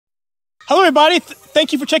Hello, everybody.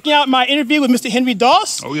 Thank you for checking out my interview with Mr. Henry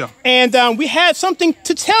Doss. Oh, yeah. And we had something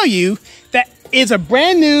to tell you that is a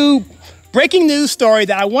brand new breaking news story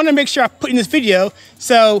that I want to make sure I put in this video.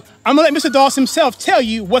 So I'm going to let Mr. Doss himself tell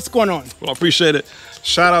you what's going on. Well, I appreciate it.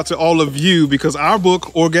 Shout out to all of you, because our book,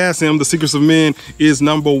 OrgasHIM, The Secrets of Men, is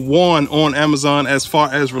 #1 on Amazon as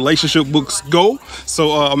far as relationship books go. So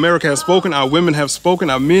America has spoken, our women have spoken,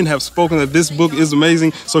 our men have spoken that this book is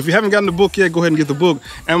amazing. So if you haven't gotten the book yet, go ahead and get the book.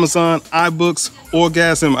 Amazon, iBooks,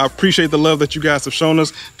 OrgasHIM. I appreciate the love that you guys have shown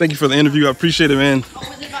us. Thank you for the interview. I appreciate it, man.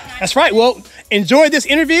 That's right. Well, enjoy this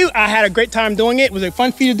interview. I had a great time doing it. Was it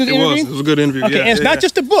fun for you to do the interview? It was a good interview. Okay, yeah, and it's not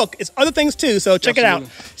just a book, it's other things too. So check it out.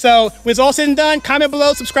 So when it's all said and done, comment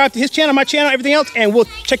below, subscribe to his channel, my channel, everything else, and we'll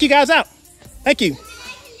check you guys out. Thank you.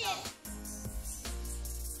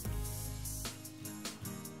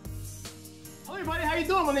 Hello everybody, how you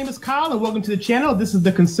doing? My name is Kyle and welcome to the channel. This is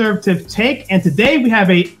The Conservative Take, and today we have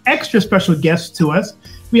a extra special guest to us.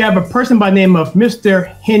 We have a person by the name of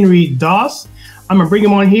Mr. Henry Doss. I'm gonna bring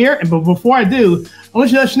him on here, but before I do, I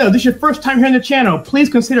want you to let you know, this is your first time here on the channel. Please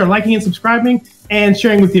consider liking and subscribing and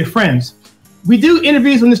sharing with your friends. We do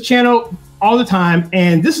interviews on this channel all the time,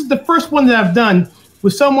 and this is the first one that I've done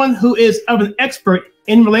with someone who is an expert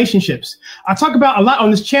in relationships. I talk about a lot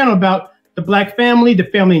on this channel about the Black family, the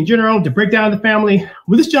family in general, the breakdown of the family.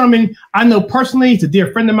 With this gentleman, I know personally, he's a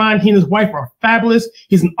dear friend of mine. He and his wife are fabulous.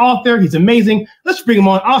 He's an author, he's amazing. Let's bring him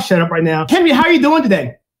on. I'll shut up right now. Henry, how are you doing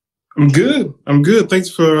today? I'm good. I'm good. Thanks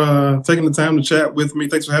for taking the time to chat with me.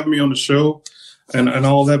 Thanks for having me on the show and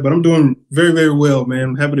all that. But I'm doing very, very well, man.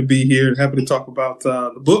 I'm happy to be here. Happy to talk about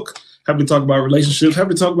the book. Happy to talk about relationships.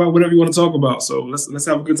 Happy to talk about whatever you want to talk about. So let's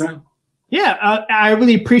have a good time. Yeah, I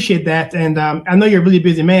really appreciate that. And I know you're a really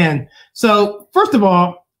busy man. So first of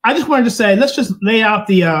all, I just wanted to say, let's just lay out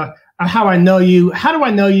the how I know you. How do I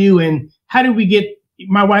know you? And how do we get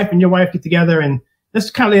my wife and your wife get together? And let's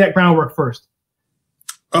kind of lay that groundwork first.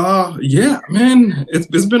 Yeah, man,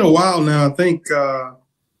 it's been a while now. I think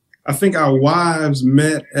our wives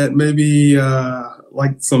met at maybe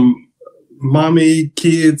like some mommy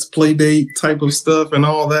kids play date type of stuff and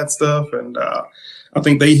all that stuff. And I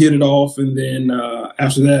think they hit it off. And then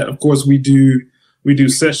after that, of course, we do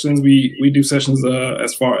sessions. We do sessions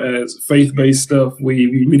as far as faith-based stuff.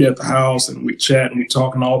 We meet at the house and we chat and we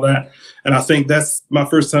talk and all that. And I think that's my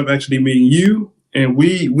first time actually meeting you. And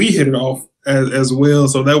we hit it off as well.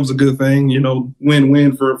 So that was a good thing, you know,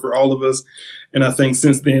 win-win for all of us. And I think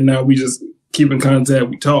since then, now we just keep in contact.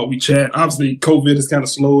 We talk, we chat. Obviously, COVID has kind of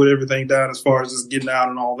slowed everything down as far as just getting out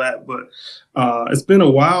and all that. But it's been a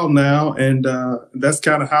while now. And that's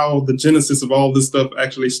kind of how the genesis of all this stuff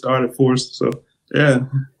actually started for us. So, yeah.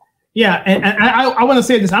 Yeah. And I want to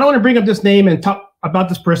say this. I don't want to bring up this name and talk about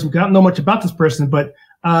this person because I don't know much about this person, but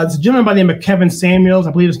it's a gentleman by the name of Kevin Samuels,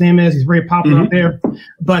 I believe his name is. He's very popular out there.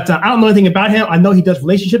 But I don't know anything about him. I know he does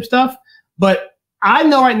relationship stuff. But I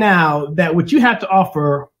know right now that what you have to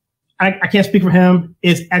offer, I can't speak for him,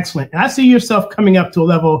 is excellent. And I see yourself coming up to a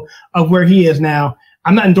level of where he is now.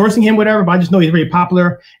 I'm not endorsing him, whatever, but I just know he's very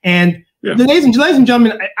popular. And ladies and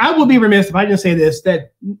gentlemen, I will be remiss if I didn't say this,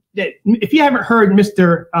 that if you haven't heard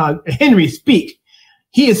Mr. Henry speak,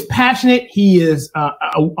 he is passionate. He is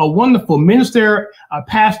a wonderful minister, a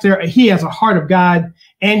pastor. He has a heart of God,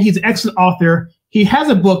 and he's an excellent author. He has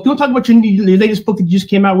a book. Don't talk about your latest book that you just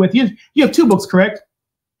came out with. You have 2 books, correct?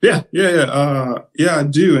 Yeah, I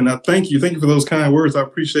do, and I thank you for those kind words. I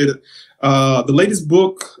appreciate it. The latest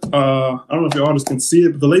book, I don't know if your audience can see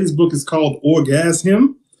it, but the latest book is called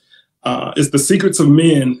OrgasHIM. It's The Secrets of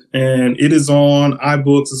Men, and it is on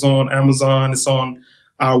iBooks. It's on Amazon. It's on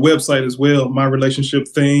our website as well,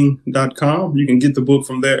 myrelationshipthing.com. You can get the book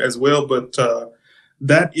from there as well. But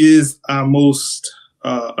that is our most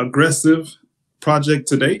aggressive project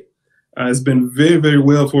to date. It's been very, very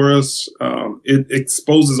well for us. It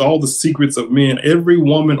exposes all the secrets of men. Every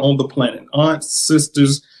woman on the planet, aunts,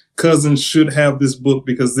 sisters, cousins should have this book,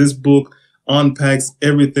 because this book unpacks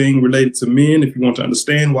everything related to men. If you want to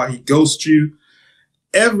understand why he ghosts you,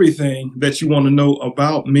 everything that you want to know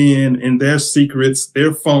about men and their secrets,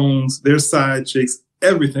 their phones, their side chicks,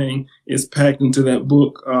 everything is packed into that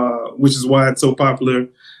book, which is why it's so popular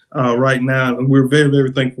right now. And we're very,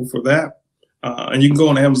 very thankful for that. And you can go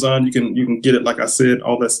on Amazon. You can get it. Like I said,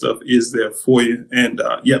 all that stuff is there for you. And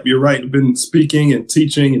yep, you're right. I've been speaking and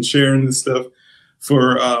teaching and sharing this stuff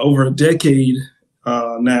for over a decade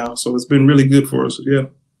now. So it's been really good for us. Yeah.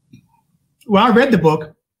 Well, I read the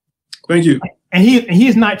book. Thank you. And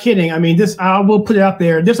he's not kidding. I mean, I will put it out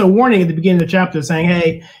there. There's a warning at the beginning of the chapter saying,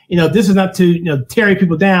 hey, this is not to tear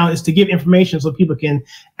people down. It's to give information so people can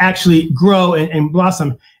actually grow and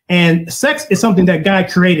blossom. And sex is something that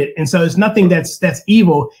God created. And so it's nothing that's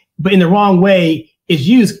evil, but in the wrong way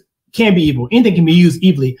can be evil. Anything can be used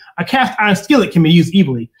evilly. A cast iron skillet can be used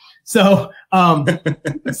evilly. So,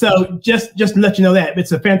 so just to let you know that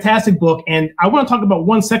it's a fantastic book. And I want to talk about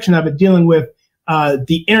one section of it dealing with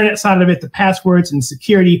the internet side of it, the passwords and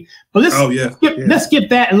security. But let's skip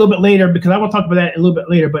that a little bit later, because I want to talk about that a little bit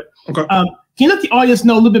later. But okay. Can you let the audience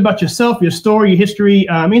know a little bit about yourself, your story, your history,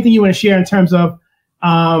 anything you want to share in terms of,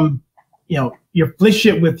 your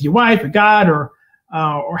relationship with your wife or God,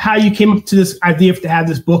 or how you came up to this idea to have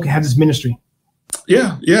this book and have this ministry?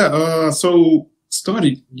 So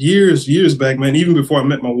started years back, man. Even before I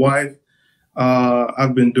met my wife,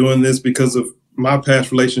 I've been doing this because of my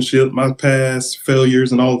past relationship, my past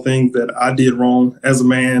failures, and all the things that I did wrong as a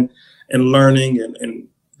man, and learning and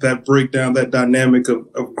that breakdown, that dynamic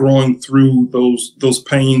of growing through those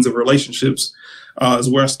pains of relationships is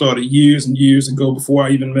where I started years and years ago before I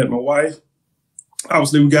even met my wife.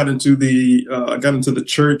 Obviously, we got into the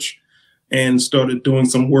church and started doing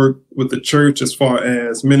some work with the church as far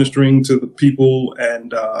as ministering to the people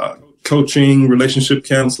and coaching, relationship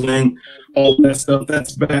counseling, all that stuff.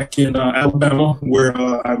 That's back in Alabama, where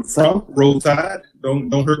I'm from. Roll Tide,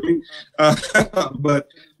 don't hurt me. But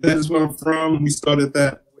that is where I'm from. We started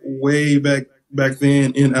that way back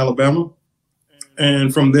then in Alabama.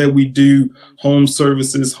 And from there, we do home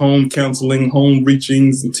services, home counseling, home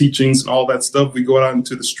reachings and teachings and all that stuff. We go out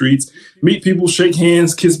into the streets, meet people, shake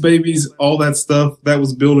hands, kiss babies, all that stuff. That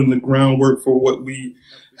was building the groundwork for what we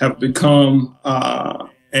have become.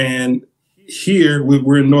 And here,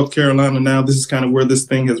 we're in North Carolina now. This is kind of where this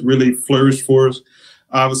thing has really flourished for us.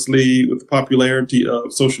 Obviously, with the popularity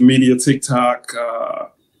of social media, TikTok,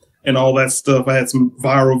 and all that stuff. I had some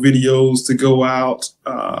viral videos to go out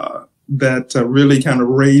that really kind of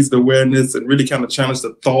raised awareness and really kind of challenged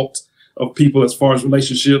the thought of people as far as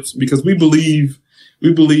relationships, because we believe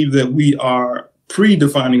that we are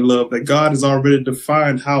predefining love, that God has already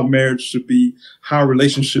defined how marriage should be, how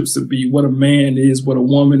relationships should be, what a man is, what a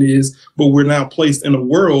woman is. But we're now placed in a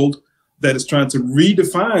world that is trying to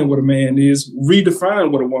redefine what a man is,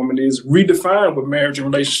 redefine what a woman is, redefine what marriage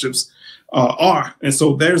and relationships are. And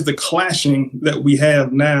so there's the clashing that we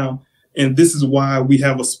have now. And this is why we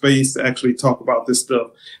have a space to actually talk about this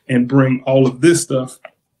stuff and bring all of this stuff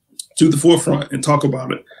to the forefront and talk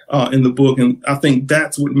about it in the book. And I think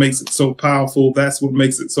that's what makes it so powerful. That's what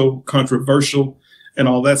makes it so controversial and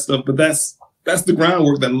all that stuff. But that's the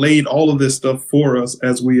groundwork that laid all of this stuff for us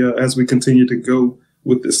as we continue to go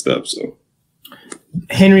with this stuff. So,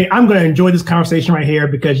 Henry, I'm going to enjoy this conversation right here,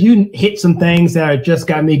 because you hit some things that have just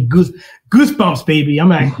got me goosebumps, baby. I'm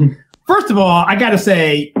like, first of all, I got to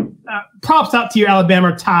say, props out to your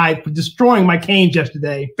Alabama Tide for destroying my Canes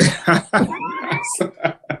yesterday.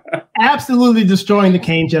 Absolutely destroying the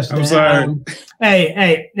Canes yesterday. I'm sorry.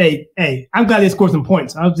 Hey! I'm glad they scored some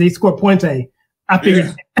points. They scored points. I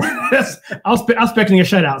figured I was expecting a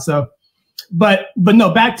shutout. So, but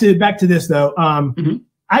no. Back to this though.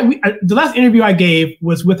 The last interview I gave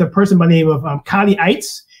was with a person by the name of Kylie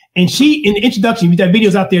Eitz, and she, in the introduction, we've got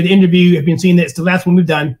videos out there. The interview, if you've seen it, it's the last one we've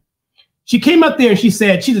done. She came up there and she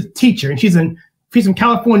said she's a teacher, and she's from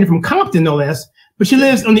California, from Compton, no less, but she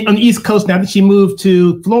lives on the East Coast now that she moved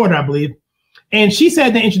to Florida, I believe. And she said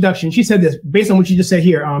in the introduction, she said this based on what you just said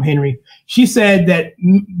here, Henry. She said that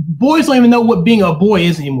boys don't even know what being a boy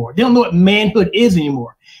is anymore. They don't know what manhood is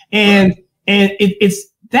anymore. And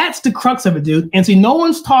that's the crux of it, dude. And see, no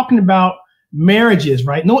one's talking about marriages,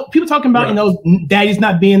 right? No, people talking about, daddy's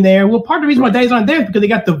not being there. Well, part of the reason why daddies aren't there is because they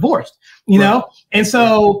got divorced, you know? And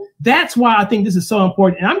so that's why I think this is so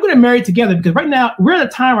important. And I'm going to marry together, because right now, we're at a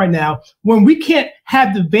time right now when we can't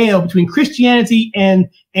have the veil between Christianity and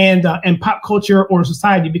pop culture or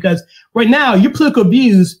society, because right now, your political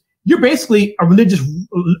views, you're basically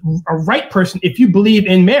a right person if you believe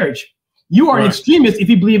in marriage. You are an extremist if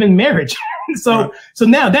you believe in marriage. So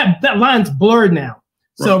now that line's blurred now.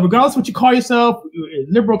 So regardless of what you call yourself,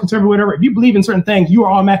 liberal, conservative, whatever, if you believe in certain things, you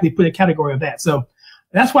are automatically put in a category of that. So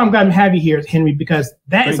that's why I'm glad to have you here, Henry, because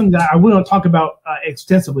that is something that I really want to talk about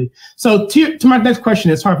extensively. So to my next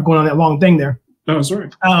question, it's hard for going on that long thing there. No,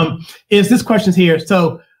 sorry. Is this question here.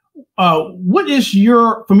 So what is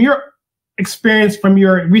from your experience, from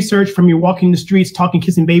your research, from your walking the streets, talking,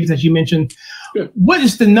 kissing babies, as you mentioned, what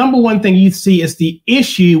is the number one thing you see is the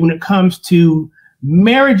issue when it comes to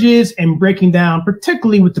marriages and breaking down,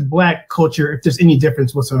 particularly with the Black culture, if there's any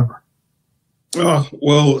difference whatsoever? That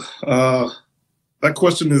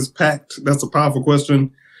question is packed. That's a powerful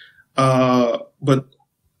question. But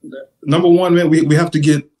number one, man, we have to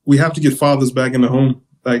get fathers back in the home.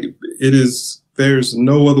 Like, there's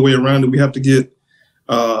no other way around it. We have to get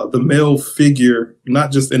the male figure,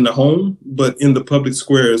 not just in the home, but in the public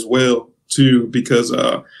square as well, too, because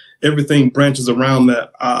everything branches around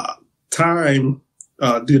that. Time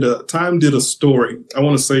did a story. I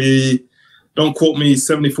want to say, don't quote me,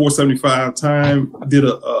 74, 75. Time did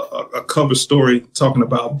a cover story talking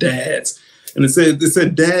about dads. And it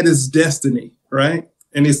said dad is destiny, right?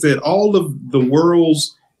 And it said all of the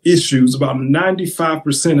world's issues, about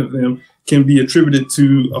 95% of them, can be attributed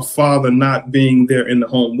to a father not being there in the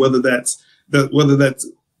home, whether that's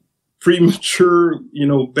premature,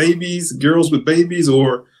 babies, girls with babies,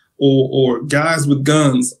 or guys with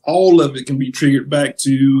guns. All of it can be triggered back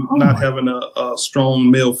to not having a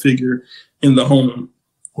strong male figure in the home.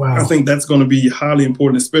 Wow. I think that's going to be highly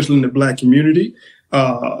important, especially in the Black community.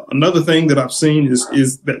 Another thing that I've seen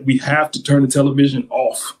is that we have to turn the television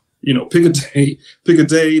off. Pick a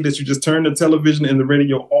day that you just turn the television and the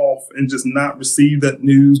radio off and just not receive that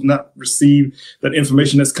news, not receive that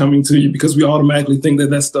information that's coming to you, because we automatically think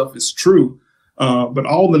that stuff is true. But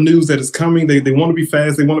all the news that is coming, they want to be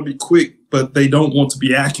fast, they want to be quick, but they don't want to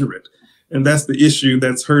be accurate. And that's the issue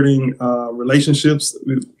that's hurting relationships,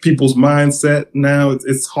 people's mindset. Now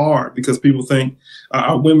it's hard because people think,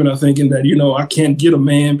 our women are thinking that, I can't get a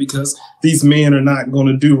man because these men are not going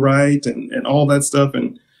to do right and all that stuff.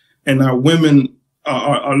 And our women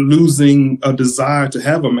are losing a desire to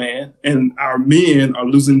have a man, and our men are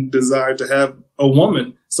losing desire to have a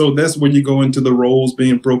woman. So that's when you go into the roles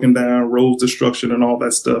being broken down, roles destruction, and all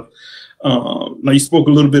that stuff. Now, you spoke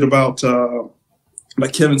a little bit about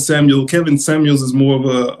like Kevin Samuels. Kevin Samuels is more of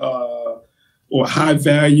a high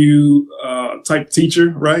value type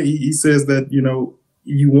teacher, right? He says that,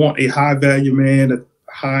 you want a high value man, a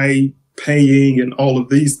high paying, and all of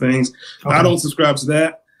these things. Okay. I don't subscribe to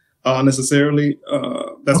that necessarily.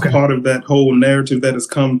 That's part of that whole narrative that has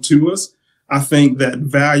come to us. I think that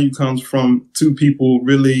value comes from two people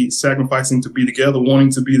really sacrificing to be together,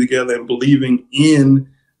 wanting to be together, and believing in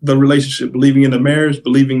the relationship, believing in the marriage,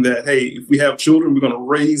 believing that, hey, if we have children, we're going to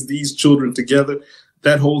raise these children together,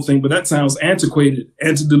 that whole thing. But that sounds antiquated,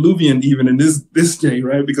 antediluvian even in this day,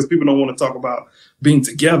 right? Because people don't want to talk about being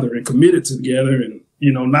together and committed together and,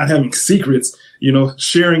 not having secrets,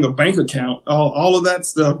 sharing a bank account, all of that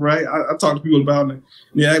stuff, right? I talk to people about it.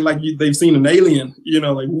 They act like they've seen an alien,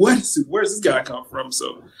 like, where's this guy come from?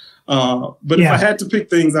 So, but if I had to pick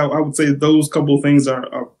things, I would say those couple of things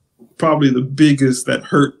are probably the biggest that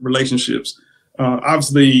hurt relationships.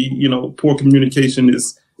 Obviously, poor communication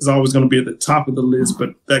is always going to be at the top of the list,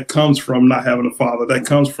 but that comes from not having a father. That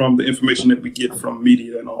comes from the information that we get from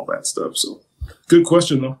media and all that stuff. So good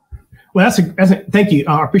question, though. Well, thank you.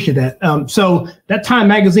 I appreciate that. So that Time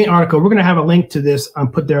Magazine article, we're going to have a link to this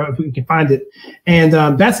put there if we can find it. And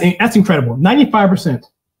that's incredible, 95%.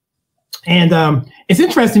 And it's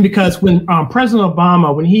interesting because when President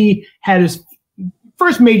Obama, when he had his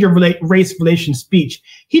first major race relations speech,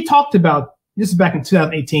 he talked about, this is back in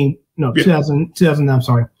 2018, no, yeah. 2000, I'm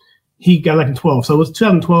sorry. He got elected in 12. So it was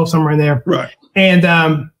 2012, somewhere in there. Right. And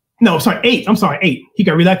 8. I'm sorry, 8. He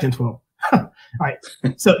got reelected in 12. All right.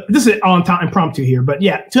 So this is all impromptu here. But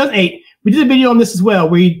yeah, 2008, we did a video on this as well,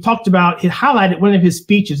 where he talked about, he highlighted one of his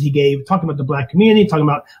speeches he gave, talking about the Black community, talking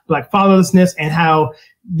about Black fatherlessness and how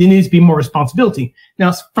there needs to be more responsibility.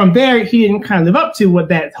 Now, from there, he didn't kind of live up to what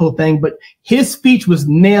that whole thing, but his speech was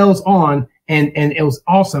nails on, and it was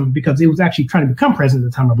awesome because he was actually trying to become president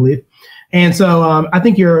at the time, I believe. And so I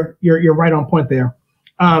think you're right on point there.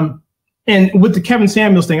 And with the Kevin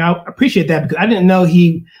Samuels thing, I appreciate that because I didn't know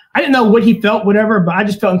what he felt, whatever, but I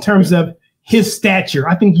just felt in terms of his stature.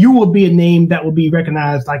 I think you will be a name that will be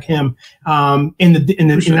recognized like him in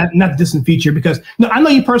that not distant future. Because I know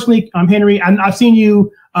you personally, Henry. I've seen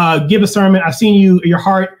you give a sermon. I've seen your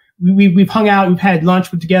heart. We've hung out. We've had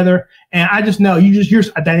lunch together, and I just know you're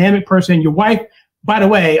a dynamic person. Your wife, by the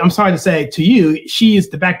way, I'm sorry to say to you, she is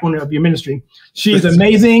the backbone of your ministry. She is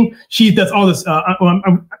amazing. She does all this.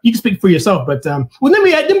 You can speak for yourself, but well, let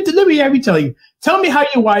me tell you. Tell me how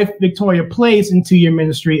your wife Victoria plays into your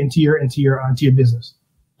ministry, into your business.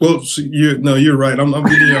 Well, you're right. I'm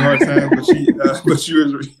giving you a hard time, but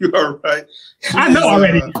you are right. I know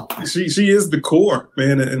already. She is the core,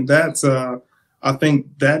 man, and that's I think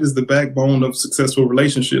that is the backbone of successful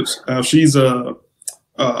relationships. She's a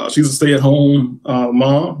stay-at-home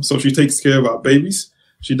mom, so she takes care of our babies.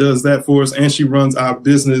 She does that for us, and she runs our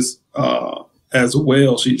business as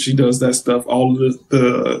well. She does that stuff, all of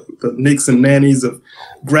the nicks and nannies of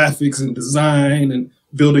graphics and design and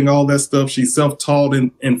building all that stuff. She's self-taught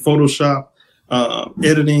in Photoshop,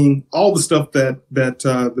 editing, all the stuff that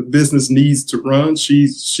the business needs to run.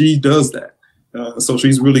 She does that, so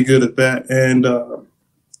she's really good at that. And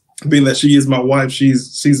being that she is my wife,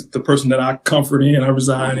 she's the person that I comfort in, I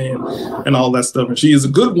reside in, and all that stuff. And she is a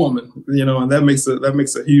good woman, you know, and that makes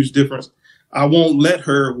a huge difference. I won't let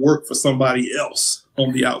her work for somebody else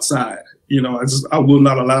on the outside. You know, I will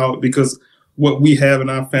not allow it, because what we have in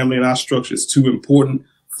our family and our structure is too important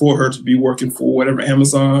for her to be working for whatever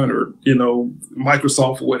Amazon or, you know,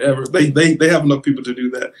 Microsoft or whatever. They have enough people to do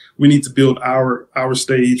that. We need to build our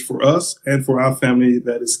stage for us and for our family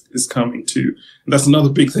that is coming too. And that's another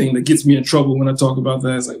big thing that gets me in trouble when I talk about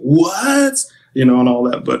that. It's like, what? You know, and all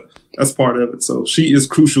that, but that's part of it. So she is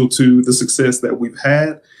crucial to the success that we've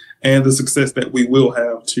had and the success that we will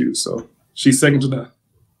have too. So she's second to none.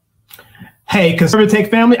 Hey, conservative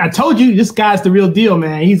family, I told you this guy's the real deal,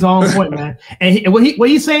 man. He's on point, man. And what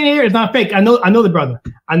he's saying here is not fake. I know the brother.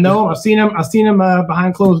 I know. I've seen him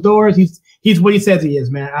behind closed doors. He's what he says he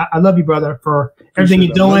is, man. I love you, brother, for everything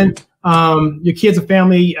you're doing. Your kids and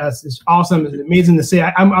family is awesome. It's amazing to see.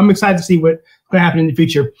 I'm excited to see what's going to happen in the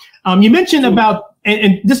future. You mentioned about,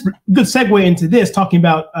 and this good segue into this, talking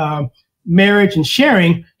about marriage and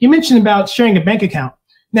sharing. You mentioned about sharing a bank account.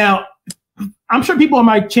 Now, I'm sure people on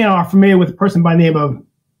my channel are familiar with a person by the name of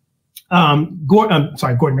Gordon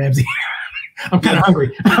Ramsay. I'm kind of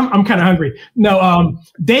hungry. I'm kind of hungry. No,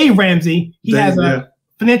 Dave Ramsey. He has a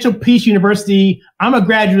Financial Peace University. I'm a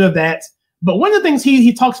graduate of that. But one of the things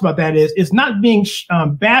he talks about that is not being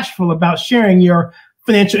bashful about sharing your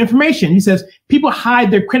financial information. He says people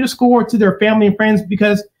hide their credit score to their family and friends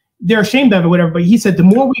because they're ashamed of it, whatever. But he said the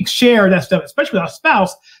more we share that stuff, especially with our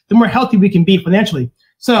spouse, the more healthy we can be financially.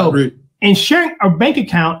 So. And sharing a bank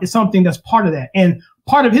account is something that's part of that. And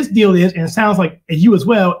part of his deal is, and it sounds like you as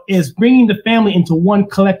well, is bringing the family into one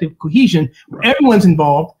collective cohesion where everyone's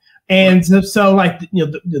involved. And so like, you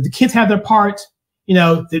know, the kids have their part, you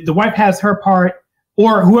know, the wife has her part,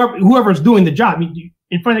 or whoever's doing the job,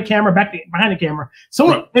 in front of the camera, behind the camera.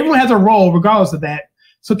 So everyone has a role regardless of that.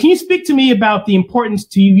 So can you speak to me about the importance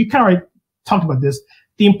to you? You kind of already talked about this,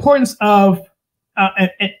 the importance of, well,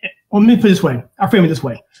 let me put it this way. I'll frame it this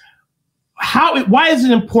way. Why is it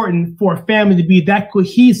important for a family to be that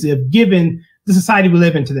cohesive given the society we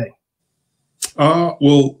live in today?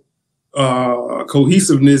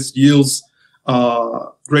 Cohesiveness yields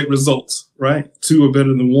great results, right? Two are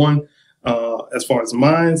better than one as far as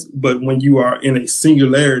minds. But when you are in a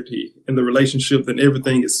singularity in the relationship, then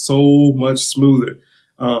everything is so much smoother.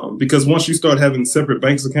 Because once you start having separate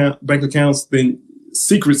bank accounts, then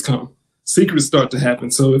secrets come. Secrets start to happen.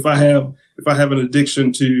 So if I have an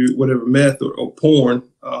addiction to whatever meth or porn,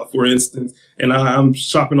 for instance, and I'm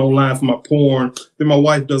shopping online for my porn, then my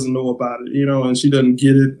wife doesn't know about it, you know, and she doesn't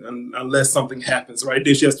get it unless something happens, right?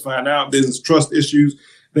 Then she has to find out. There's trust issues,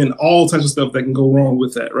 then all types of stuff that can go wrong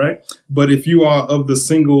with that, right? But if you are of the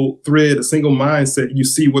single thread, a single mindset, you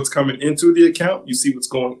see what's coming into the account, you see what's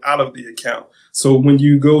going out of the account. So when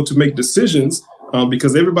you go to make decisions,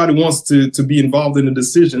 because everybody wants to be involved in the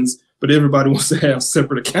decisions, but everybody wants to have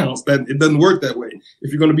separate accounts. That it doesn't work that way. If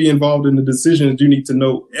you're going to be involved in the decisions, you need to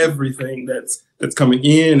know everything that's coming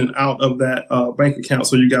in and out of that bank account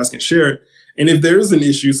so you guys can share it. And if there is an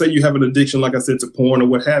issue, say you have an addiction, like I said, to porn or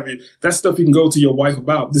what have you, that stuff you can go to your wife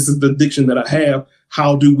about. This is the addiction that I have.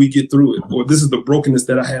 How do we get through it? Or this is the brokenness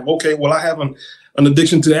that I have. Okay, well, I have an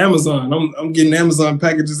addiction to Amazon. I'm getting Amazon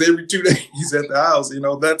packages every 2 days at the house, you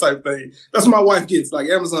know, that type of thing. That's what my wife gets, like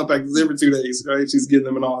Amazon packages every 2 days, right? She's getting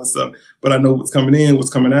them and all that stuff. But I know what's coming in, what's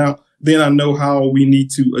coming out. Then I know how we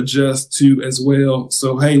need to adjust to as well.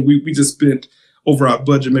 So, hey, we just spent over our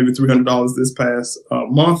budget, maybe $300 this past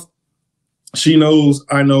month. She knows,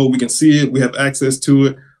 I know, we can see it. We have access to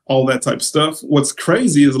it, all that type of stuff. What's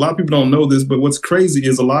crazy is a lot of people don't know this, but what's crazy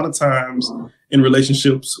is a lot of times in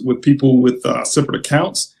relationships with people with separate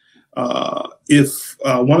accounts, if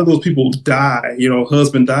one of those people die, you know,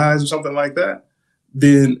 husband dies or something like that,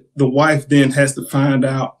 then the wife then has to find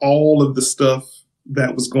out all of the stuff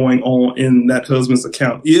that was going on in that husband's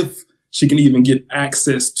account, if she can even get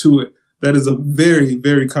access to it. That is a very,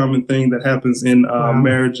 very common thing that happens in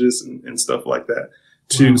marriages and stuff like that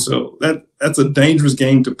too. Wow. So that's a dangerous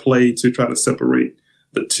game to play, to try to separate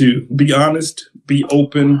the two. Be honest, be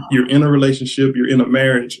open. You're in a relationship, you're in a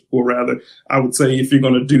marriage, or rather, I would say if you're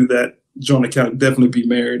going to do that joint account, definitely be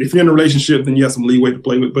married. If you're in a relationship, then you have some leeway to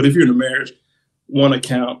play with. But if you're in a marriage, one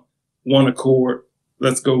account, one accord,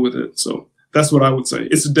 let's go with it. So that's what I would say.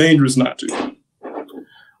 It's dangerous not to.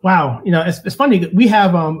 Wow. You know, it's funny that we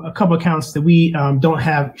have a couple accounts that we don't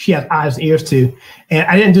have. She has eyes and ears to, and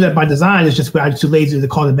I didn't do that by design. It's just I'm too lazy to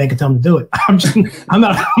call the bank and tell them to do it. I'm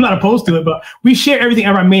not opposed to it, but we share everything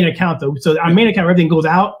on our main account though. So our main account, everything goes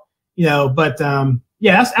out, you know, but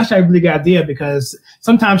yeah, that's actually a really good idea, because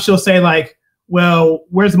sometimes she'll say like, well,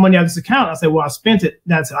 where's the money out of this account? I said, well, I spent it.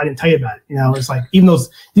 I didn't tell you about it. You know, it's like, even though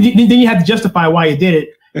then you have to justify why you did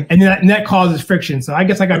it. And that causes friction. So I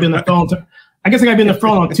guess I got to be on the phone.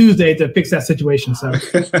 On Tuesday to fix that situation. So,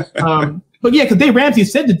 but yeah, because Dave Ramsey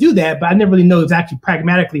said to do that, but I never really know exactly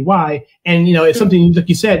pragmatically why. And, you know, if something, like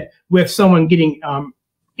you said, with someone getting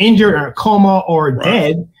injured or a coma or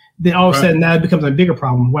dead, then all of a sudden that becomes a bigger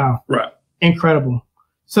problem. Wow. Right. Incredible.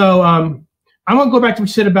 So I'm going to go back to what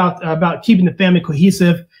you said about keeping the family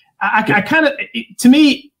cohesive. I kind of, to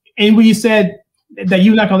me, and when you said that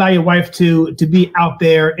you're not going to allow your wife to be out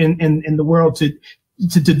there in the world to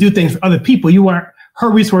do things for other people, you want her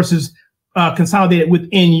resources consolidated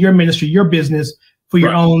within your ministry, your business, for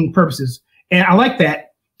your own purposes. And I like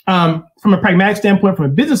that from a pragmatic standpoint, from a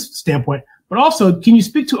business standpoint, but also, can you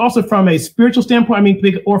speak to also from a spiritual standpoint? I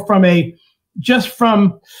mean, or from I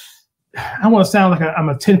don't want to sound like I'm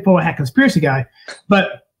a tinfoil hat conspiracy guy,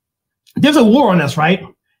 but there's a war on us, right?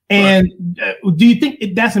 And do you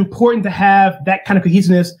think that's important to have that kind of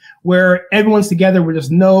cohesiveness where everyone's together, where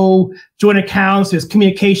there's no joint accounts, there's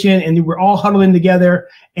communication, and we're all huddling together,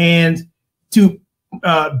 and to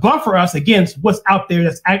buffer us against what's out there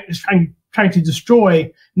that's trying to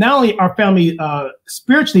destroy not only our family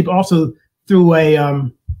spiritually, but also through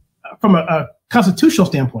from a constitutional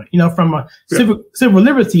standpoint, you know, from a civil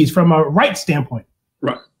liberties, from a rights standpoint.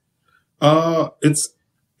 Right.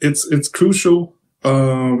 It's crucial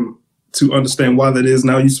to understand why that is.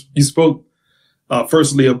 Now, you spoke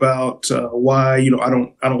firstly about why, you know, I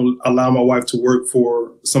don't allow my wife to work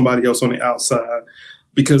for somebody else on the outside,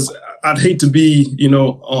 because I'd hate to be, you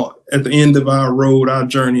know, at the end of our road, our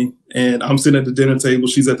journey, and I'm sitting at the dinner table,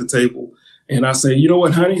 she's at the table, and I say, you know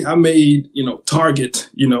what, honey, I made, you know, Target,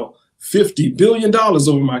 you know, $50 billion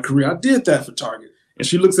over my career. I did that for Target. And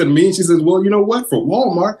she looks at me and she says, well, you know what, for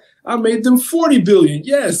Walmart, I made them 40 billion.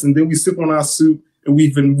 Yes. And then we sip on our soup and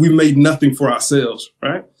we made nothing for ourselves.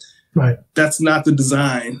 Right. Right. That's not the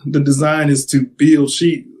design. The design is to build.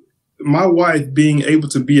 My wife being able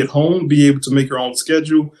to be at home, be able to make her own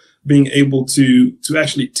schedule, being able to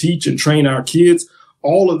actually teach and train our kids.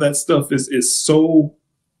 All of that stuff is so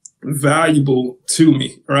valuable to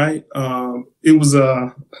me. Right.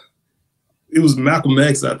 It was Malcolm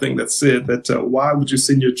X, I think, that said that why would you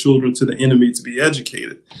send your children to the enemy to be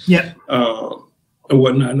educated? Yeah. And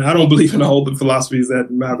whatnot. Now, I don't believe in all the philosophies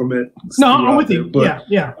that Malcolm X. No, I'm with you. But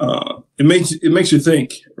yeah. It makes you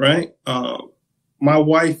think, right? My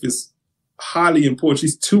wife is highly important.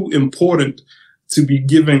 She's too important to be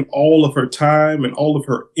giving all of her time and all of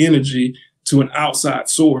her energy to an outside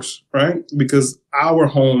source, right? Because our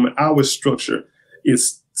home and our structure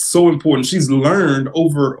is so important. She's learned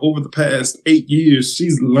over the past 8 years.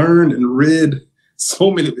 She's learned and read so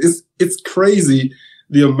many. It's crazy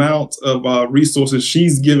the amount of resources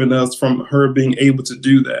she's given us from her being able to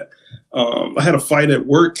do that. I had a fight at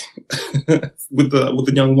work with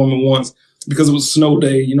the young woman once because it was snow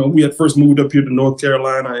day. You know, we had first moved up here to North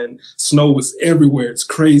Carolina and snow was everywhere. It's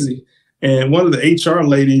crazy. And one of the HR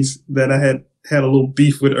ladies that I had a little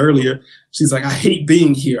beef with earlier, she's like, I hate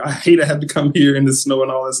being here. I hate I have to come here in the snow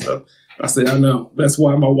and all that stuff. I said, I know. That's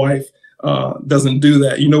why my wife doesn't do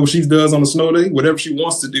that. You know what she does on a snow day? Whatever she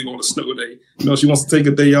wants to do on a snow day. You know, she wants to take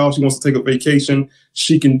a day off. She wants to take a vacation.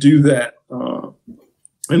 She can do that.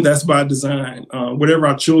 And that's by design. Whatever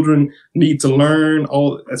our children need to learn,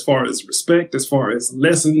 all as far as respect, as far as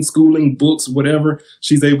lessons, schooling, books, whatever,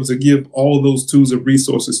 she's able to give all of those tools and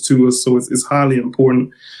resources to us. So it's highly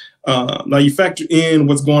important. Now you factor in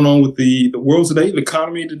what's going on with the world today, the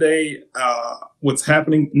economy today, what's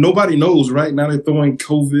happening. Nobody knows, right? Now they're throwing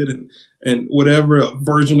COVID and whatever, a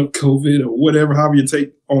version of COVID or whatever, however you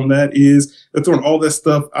take on that is. They're throwing all that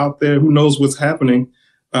stuff out there. Who knows what's happening?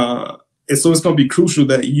 And so it's going to be crucial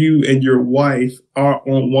that you and your wife are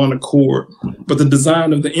on one accord. But the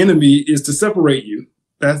design of the enemy is to separate you.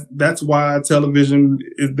 That's why television,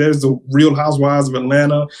 there's the Real Housewives of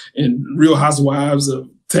Atlanta and Real Housewives of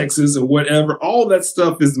Texas or whatever. All that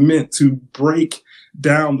stuff is meant to break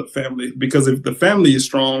down the family, because if the family is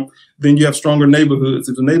strong, then you have stronger neighborhoods.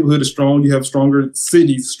 If the neighborhood is strong, you have stronger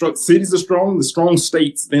cities. Cities are strong, the strong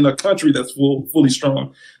states, then a country that's fully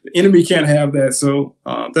strong. The enemy can't have that. So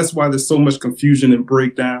that's why there's so much confusion and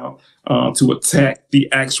breakdown to attack the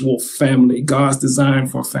actual family, God's design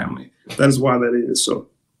for family. That is why that is. So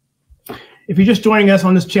if you're just joining us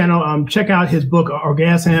on this channel, check out his book,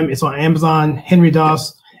 OrgasHIM. It's on Amazon. Henry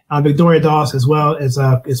Doss, Victoria Doss, as well as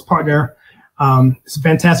his partner. It's a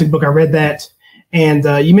fantastic book. I read that. And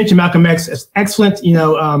you mentioned Malcolm X. It's excellent. You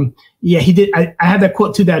know, yeah, he did. I have that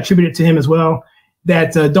quote too that I attributed to him as well,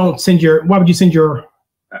 that why would you send your,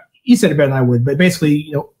 you said it better than I would, but basically,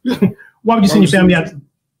 you know, why would you send your family out?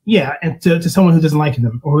 Yeah, and to someone who doesn't like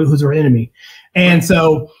them or who's our enemy. And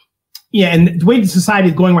so, yeah, and the way the society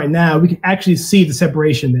is going right now, we can actually see the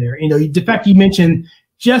separation there. You know, the fact you mentioned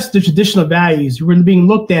just the traditional values really being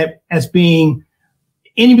looked at as being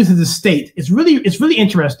enemies of the state. It's really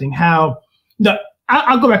interesting how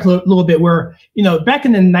I'll go back a little bit where, you know, back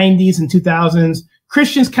in the 90s and 2000s,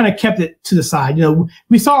 Christians kind of kept it to the side. You know,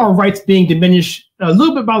 we saw our rights being diminished a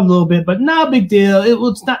little bit by a little bit, but not a big deal.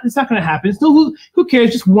 It's not going to happen. It's no, who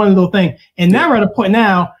cares? Just one little thing. And now we're at a point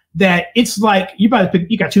now that it's like you got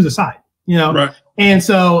to choose a side, you know? Right. And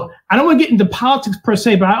so I don't want to get into politics per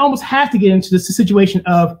se, but I almost have to get into this situation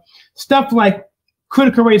of stuff like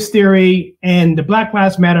critical race theory and the Black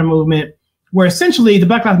Lives Matter movement, where essentially the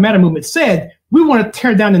Black Lives Matter movement said, we want to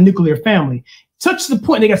tear down the nuclear family. Such to the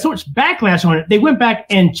point they got so much backlash on it, they went back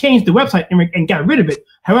and changed the website and got rid of it.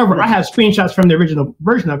 However, I have screenshots from the original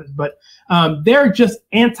version of it, but they're just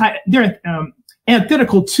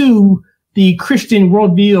antithetical to the Christian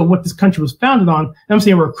worldview of what this country was founded on. I'm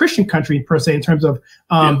saying we're a Christian country per se in terms of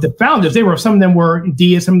the founders. Some of them were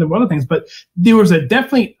deists, some of them were other things, but there was a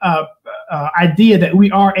definitely idea that we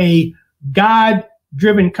are a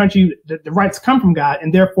God-driven country, that the rights come from God,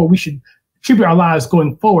 and therefore we should attribute our lives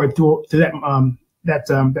going forward to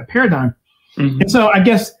that paradigm. Mm-hmm. And so I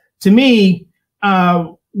guess to me,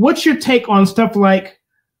 what's your take on stuff like,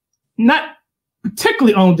 not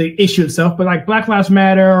particularly on the issue itself, but like Black Lives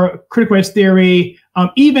Matter, critical race theory,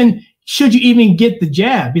 even should you even get the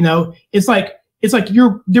jab? You know, it's like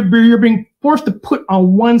you're being forced to put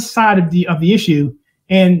on one side of the issue.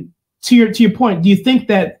 And to your point, do you think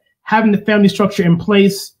that having the family structure in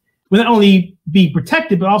place will not only be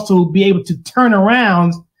protected, but also be able to turn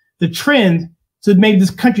around the trend so maybe this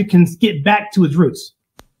country can get back to its roots?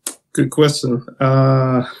 Good question.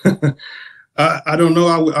 I don't know.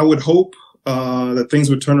 I would hope that things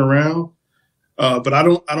would turn around, but I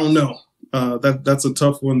don't know. That's a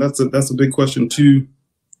tough one. That's a big question too,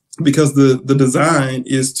 because the design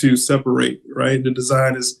is to separate, right? The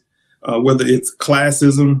design is whether it's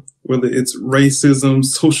classism, whether it's racism,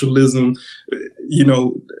 socialism. You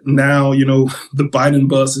know, now, you know, the Biden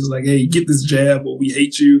bus is like, hey, get this jab or we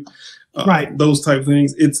hate you. Right. Those type of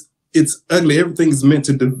things. It's ugly. Everything is meant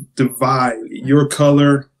to divide your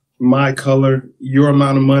color, my color, your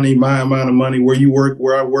amount of money, my amount of money, where you work,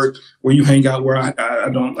 where I work, where you hang out, where I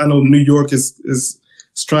don't. I know New York is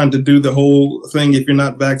trying to do the whole thing. If you're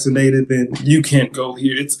not vaccinated, then you can't go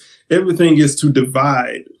here. Everything is to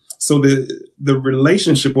divide. So the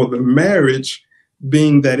relationship or the marriage,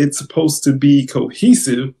 being that it's supposed to be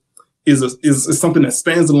cohesive, is something that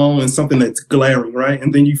stands alone and something that's glaring, right?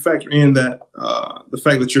 And then you factor in that the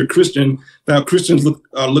fact that you're a Christian. Now Christians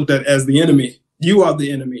are looked at as the enemy. You are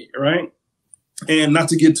the enemy, right? And not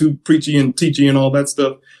to get too preachy and teachy and all that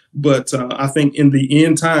stuff, but I think in the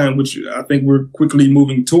end time, which I think we're quickly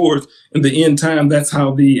moving towards, in the end time, that's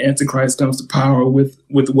how the Antichrist comes to power with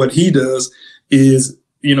what he does is,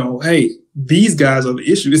 you know, hey, these guys are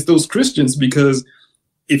the issue. It's those Christians, because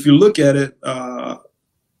if you look at it,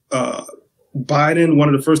 Biden,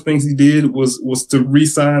 one of the first things he did was to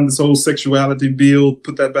re-sign this whole sexuality bill,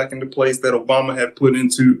 put that back into place that Obama had put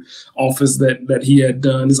into office that he had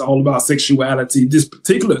done. It's all about sexuality, this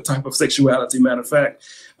particular type of sexuality, matter of fact.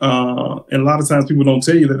 And a lot of times people don't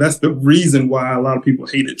tell you that that's the reason why a lot of people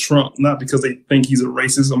hated Trump, not because they think he's a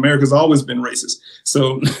racist. America's always been racist.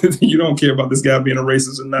 So you don't care about this guy being a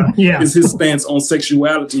racist or not. Yeah. It's his stance on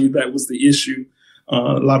sexuality that was the issue. A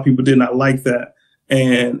lot of people did not like that.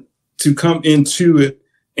 And to come into it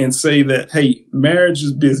and say that, hey, marriage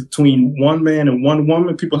is between one man and one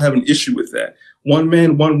woman, people have an issue with that. One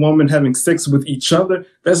man, one woman having sex with each other,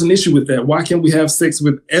 there's an issue with that. Why can't we have sex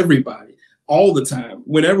with everybody all the time,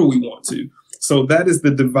 whenever we want to? So that is the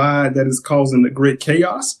divide that is causing the great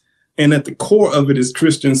chaos. And at the core of it is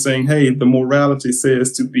Christians saying, hey, the morality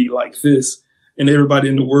says to be like this. And everybody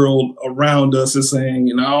in the world around us is saying,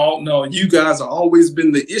 no, you guys have always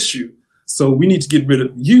been the issue. So we need to get rid of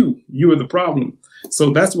you. You are the problem.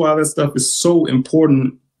 So that's why that stuff is so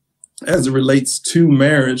important as it relates to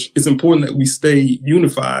marriage. It's important that we stay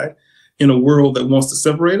unified in a world that wants to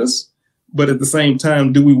separate us. But at the same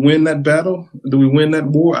time, do we win that battle? Do we win that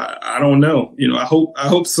war? I don't know. You know, I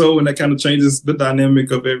hope so. And that kind of changes the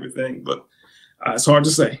dynamic of everything. But it's hard to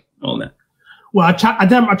say on that. Well, I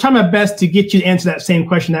try my best to get you to answer that same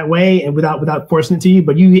question that way and without forcing it to you,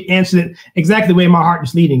 but you answered it exactly the way my heart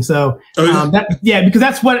is leading. So because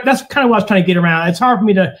that's kind of what I was trying to get around. It's hard for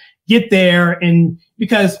me to get there, and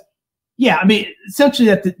because I mean, essentially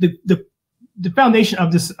that the foundation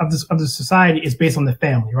of this society is based on the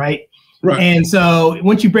family, right? Right. And so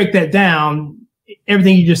once you break that down,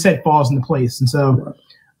 everything you just said falls into place. And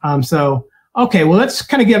so, okay, well, that's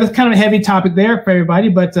kind of a heavy topic there for everybody,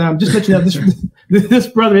 but just to let you know, this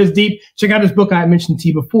brother is deep. Check out his book I mentioned to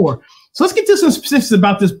you before. So let's get to some specifics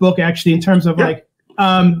about this book, actually, in terms of the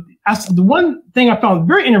one thing I found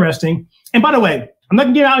very interesting. And by the way, I'm not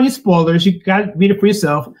gonna give out any spoilers. You got to read it for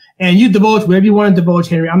yourself, and you divulge whatever you want to divulge,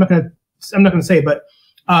 Henry. I'm not gonna say, but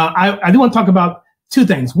I do want to talk about two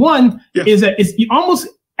things. One is that you almost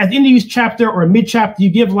at the end of each chapter or mid chapter, you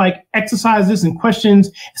give like exercises and questions.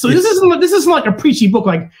 So this isn't like a preachy book,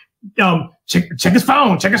 like check his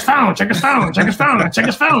phone, check his phone, check his phone, check his phone, check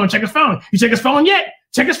his phone, check his phone. You check his phone yet?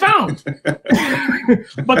 Check his phone.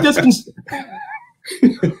 but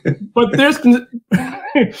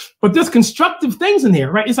there's constructive things in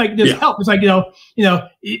here, right? It's like there's help. It's like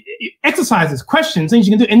exercises, questions, things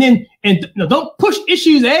you can do, and don't push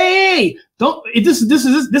issues. Hey, don't. This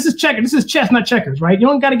is checker. This is chess, not checkers, right? You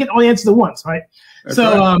don't got to get all the answers at once, right? That's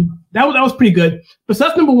right. That was pretty good. But so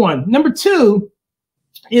that's number one. Number two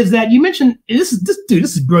is that you mentioned this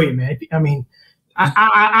is brilliant, man. I mean,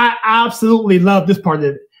 I absolutely love this part of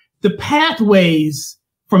it. The pathways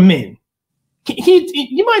for men.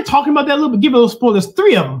 You mind talking about that a little bit? Give a little spoiler. There's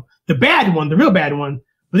three of them. The bad one, the real bad one,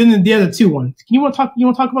 but then the other two ones. You want to talk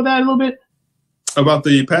about that a little bit? About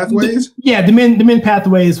the pathways? The men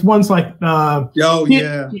pathways. One's like I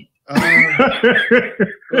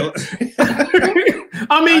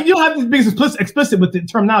mean, you don't have to be explicit with the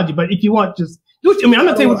terminology, but if you want, just do it. I mean, I'm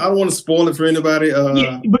not saying I don't want to spoil it for anybody.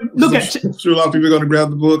 But look I'm sure a lot of people are going to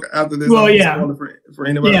grab the book after this. Well, spoil it for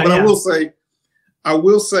anybody. But I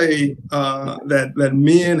will say that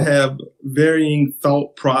men have varying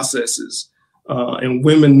thought processes, and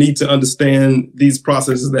women need to understand these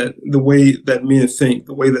processes, that the way that men think,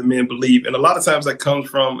 the way that men believe. And a lot of times that comes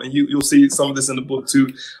from, and you'll see some of this in the book too,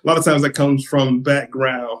 a lot of times that comes from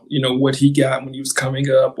background, what he got when he was coming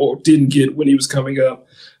up or didn't get when he was coming up,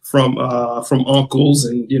 from uncles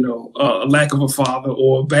and, a lack of a father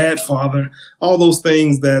or a bad father, all those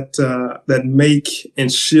things that make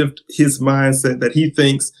and shift his mindset that he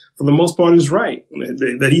thinks for the most part is right,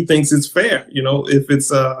 that he thinks it's fair. If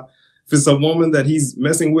it's a woman that he's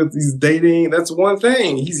messing with, he's dating, that's one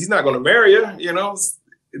thing. He's not going to marry her,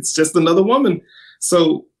 it's just another woman.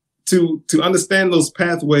 So to understand those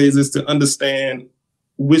pathways is to understand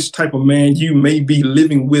which type of man you may be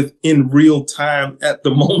living with in real time at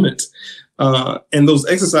the moment. And those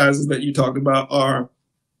exercises that you talked about are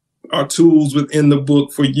tools within the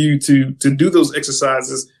book for you to do those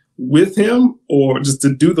exercises with him, or just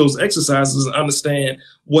to do those exercises and understand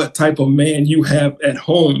what type of man you have at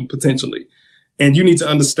home potentially. And you need to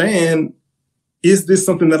understand, is this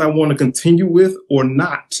something that I want to continue with or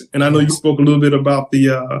not? And I know you spoke a little bit about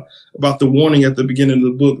the warning at the beginning of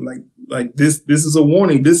the book, like this is a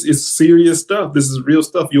warning. This is serious stuff. This is real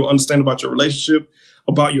stuff. You'll understand about your relationship,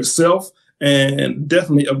 about yourself, and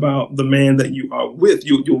definitely about the man that you are with.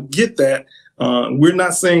 You'll get that. We're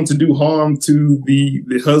not saying to do harm to the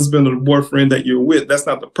husband or the boyfriend that you're with. That's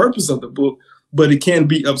not the purpose of the book, but it can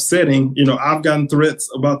be upsetting. I've gotten threats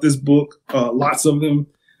about this book, lots of them.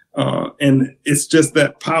 And it's just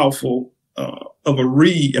that powerful of a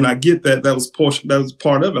read. And I get that. That was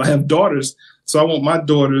part of it. I have daughters, so I want my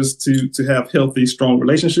daughters to have healthy, strong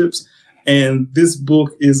relationships. And this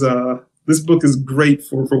book is great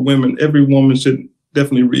for women. Every woman should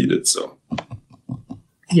definitely read it. So.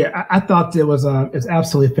 Yeah, I thought it's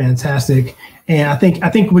absolutely fantastic, and I think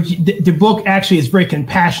the book actually is very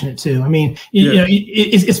compassionate too. I mean,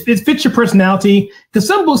 it fits your personality, because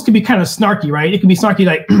some books can be kind of snarky, right? It can be snarky,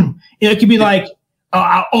 like it could be like,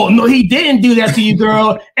 oh no, he didn't do that to you,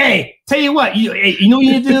 girl. Hey, tell you what, you know what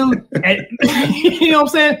you need to do. And, you know what I'm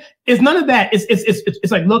saying? It's none of that. It's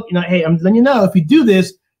like, look, hey, I'm letting you know, if you do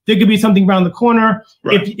this, there could be something around the corner.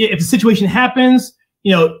 Right. If the situation happens.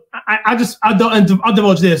 I'll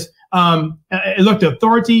divulge this. Look, the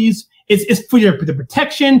authorities, it's for the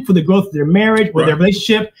protection, for the growth of their marriage or their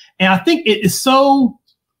relationship. And I think it is so,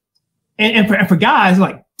 and for guys,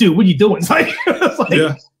 like, dude, what are you doing? It's like,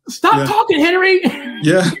 stop talking, Henry.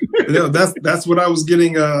 That's what I was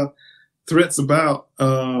getting threats about.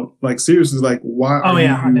 Like, seriously, like, why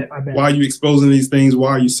are you exposing these things? Why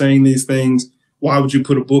are you saying these things? Why would you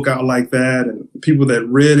put a book out like that? And people that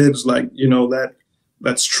read it, it's like,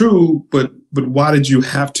 that's true, but why did you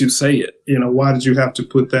have to say it? Why did you have to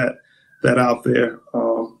put that out there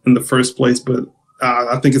in the first place? But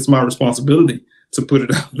I think it's my responsibility to put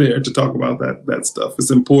it out there, to talk about that stuff. It's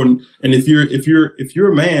important. And if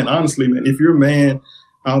you're a man, honestly, man, if you're a man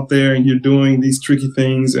out there and you're doing these tricky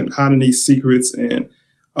things and hiding these secrets and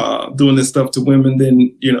doing this stuff to women,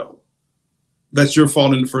 then that's your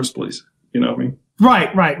fault in the first place. You know what I mean? Right.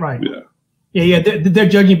 Yeah. They're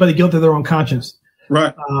judging by the guilt of their own conscience.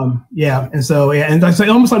 Right. Yeah. And so, yeah. And it's like,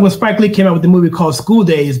 almost like when Spike Lee came out with the movie called School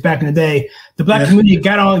Days back in the day, the black community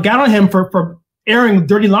got on him for airing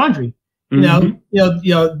dirty laundry. The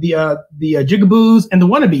jigaboos and the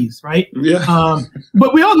wannabes, right? Yeah.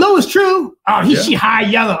 But we all know it's true. Oh, she high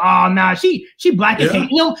yellow. Oh, nah, she black and hate.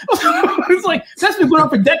 It's like that's been going on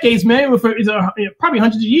for decades, man. For probably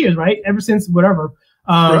hundreds of years, right? Ever since whatever.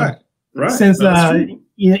 Right. Since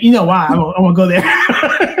you know why I won't go there.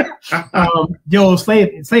 The old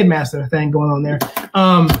slave master thing going on there.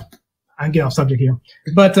 I get off subject here,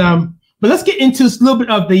 but let's get into a little bit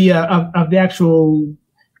of the actual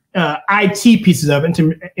IT pieces of it,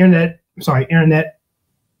 internet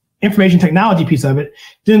information technology piece of it,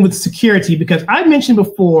 dealing with security, because I mentioned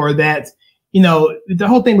before that, the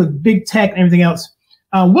whole thing with big tech and everything else,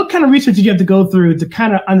 what kind of research did you have to go through to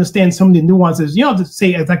kind of understand some of the nuances? You don't have to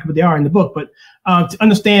say exactly what they are in the book, but to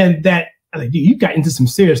understand that, like, dude, you got into some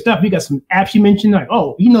serious stuff. You got some apps you mentioned, like,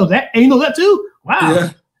 oh, you know that, and you know that too?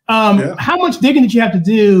 Wow. Yeah. How much digging did you have to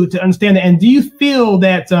do to understand that? And do you feel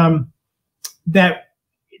that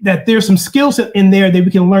that there's some skill set in there that we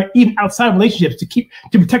can learn even outside relationships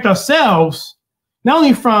to protect ourselves, not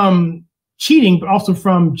only from cheating, but also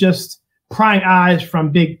from just prying eyes from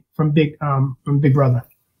Big Brother?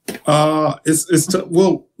 Well,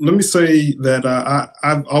 let me say that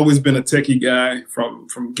I've always been a techie guy from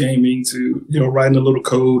gaming to writing a little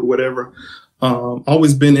code, whatever.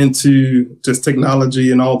 Always been into just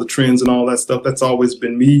technology and all the trends and all that stuff. That's always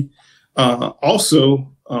been me. Also.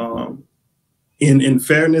 In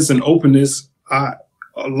fairness and openness, a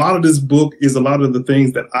lot of this book is a lot of the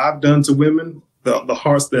things that I've done to women, the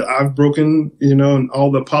hearts that I've broken, and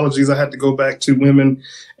all the apologies I had to go back to women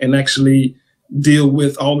and actually deal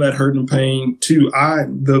with all that hurt and pain too.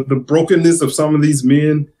 The brokenness of some of these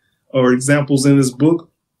men or examples in this book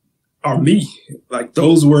are me. Like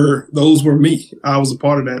those were me. I was a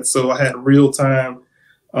part of that. So I had real time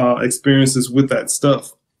experiences with that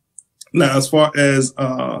stuff. Now, as far as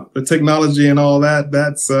the technology and all that,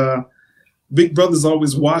 that's Big Brother's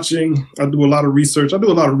always watching. I do a lot of research. I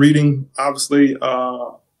do a lot of reading, obviously, a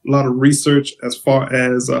lot of research as far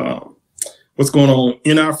as what's going on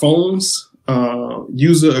in our phones,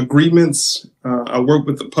 user agreements. I work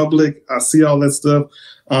with the public. I see all that stuff.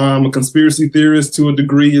 I'm a conspiracy theorist to a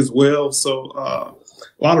degree as well. So a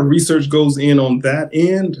lot of research goes in on that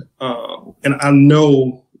end. And I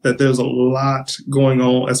know that there's a lot going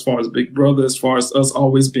on as far as Big Brother, as far as us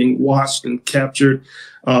always being watched and captured.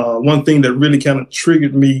 One thing that really kind of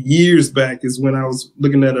triggered me years back is when I was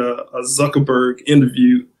looking at a Zuckerberg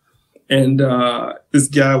interview, and this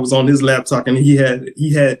guy was on his laptop, and he had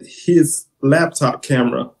his laptop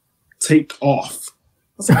camera taped off.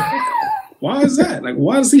 I was like, why is that? Like,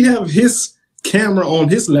 why does he have his camera on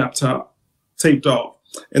his laptop taped off?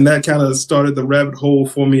 And that kind of started the rabbit hole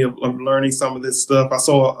for me of learning some of this stuff. I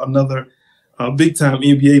saw another big time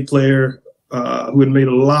NBA player who had made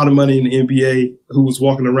a lot of money in the NBA who was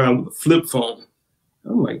walking around with a flip phone.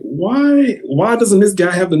 I'm like, why doesn't this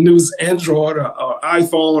guy have the newest Android or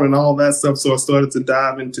iPhone and all that stuff? So I started to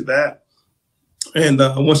dive into that. And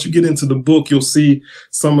once you get into the book, you'll see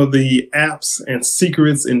some of the apps and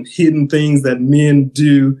secrets and hidden things that men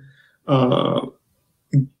do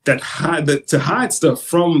to hide stuff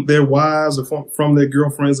from their wives or from their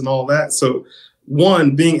girlfriends and all that. So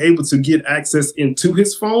one, being able to get access into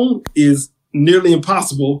his phone is nearly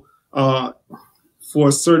impossible for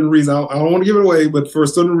a certain reason. I don't want to give it away, but for a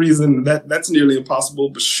certain reason that's nearly impossible.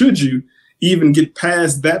 But should you even get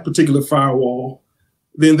past that particular firewall,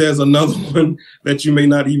 then there's another one that you may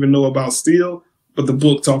not even know about still. But the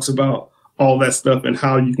book talks about all that stuff and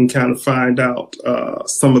how you can kind of find out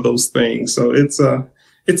some of those things. So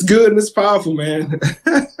it's good and it's powerful, man.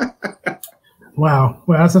 Wow,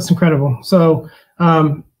 that's incredible. So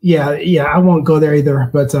yeah, I won't go there either,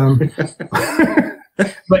 but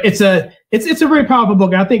but it's a very powerful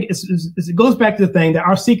book. I think it goes back to the thing that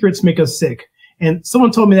our secrets make us sick. And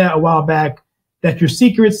someone told me that a while back, that your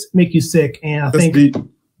secrets make you sick. And I think deep.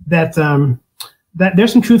 that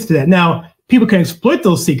there's some truth to that. Now, people can exploit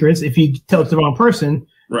those secrets if you tell it to the wrong person.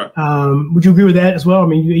 Right. Would you agree with that as well? I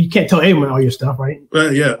mean, you can't tell anyone all your stuff, right?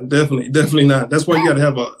 Yeah, definitely not. That's why you got to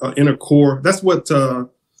have an inner core. That's what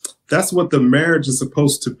the marriage is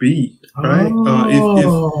supposed to be, right?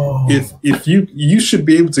 If you should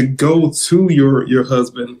be able to go to your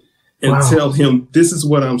husband and tell him, this is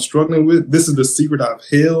what I'm struggling with. This is the secret I've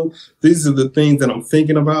held. These are the things that I'm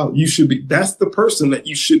thinking about. That's the person that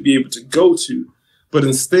you should be able to go to. But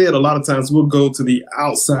instead, a lot of times we'll go to the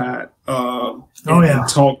outside and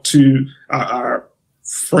talk to our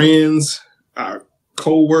friends, our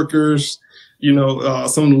co-workers,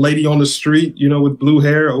 some lady on the street, with blue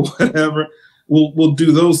hair or whatever. We'll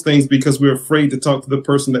do those things because we're afraid to talk to the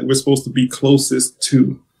person that we're supposed to be closest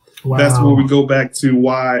to. Wow. That's where we go back to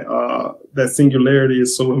why that singularity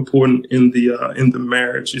is so important in the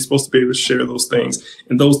marriage. You're supposed to be able to share those things,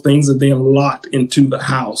 and those things are then locked into the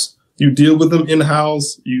house. You deal with them in the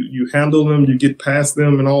house, you handle them, you get past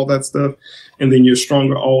them and all that stuff, and then you're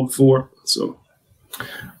stronger all for it. So.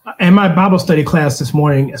 In my Bible study class this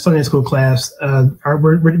morning, Sunday school class,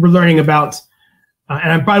 we're learning about,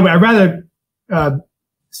 and by the way, I'd rather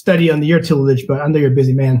study on the your tillage, but I know you're a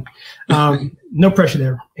busy man. No pressure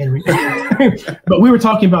there, Henry. But we were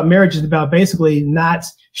talking about marriages, about basically not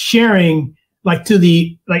sharing,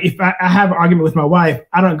 if I have an argument with my wife,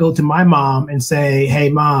 I don't go to my mom and say, hey,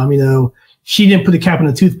 mom, she didn't put the cap on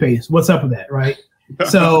the toothpaste. What's up with that, right?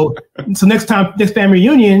 So next family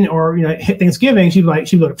reunion or Thanksgiving, she'd be like,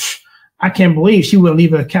 I can't believe she would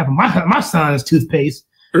leave a cap on my son's toothpaste.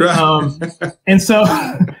 Right. And so,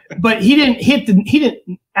 but I didn't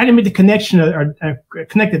make the connection or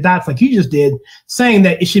connect the dots like you just did, saying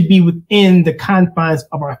that it should be within the confines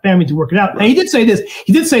of our family to work it out. And he did say this.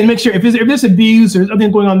 He did say, make sure if there's abuse or something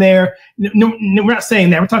going on there, no, we're not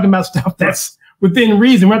saying that. We're talking about stuff that's within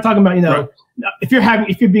reason. We're not talking about, right.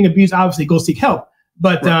 if you're being abused, obviously go seek help.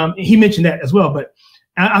 But right. He mentioned that as well. But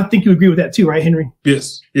I think you agree with that too, right, Henry?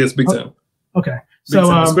 Yes, big time. Okay.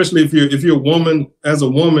 So especially if you're a woman, as a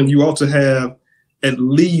woman, you ought to have at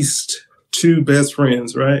least 2 best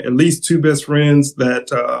friends, right? At least 2 best friends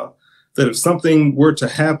that if something were to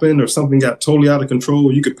happen or something got totally out of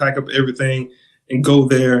control, you could pack up everything and go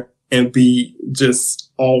there and be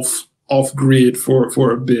just off grid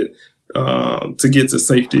for a bit to get to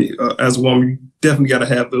safety. As a woman, you definitely got to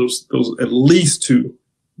have those at least 2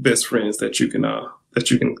 best friends that you can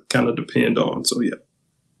kind of depend on. So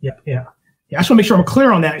yeah. I just want to make sure I'm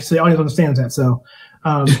clear on that so the audience understands that. So,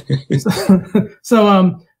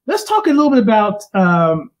 let's talk a little bit about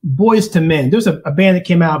Boys to Men. There's a band that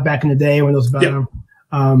came out back in the day when it was about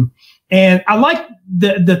and I like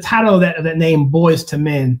the title of that name, Boys to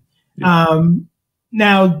Men.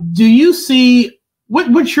 Now, do you see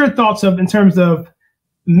what's your thoughts in terms of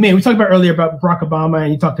men? We talked about earlier about Barack Obama,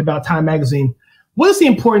 and you talked about Time Magazine. What is the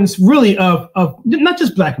importance really of not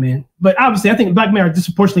just black men, but obviously I think black men are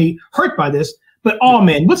disproportionately hurt by this, but all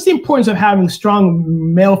men? What's the importance of having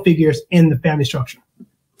strong male figures in the family structure?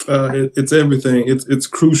 It's everything. It's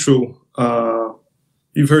crucial.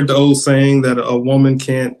 You've heard the old saying that a woman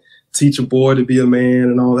can't teach a boy to be a man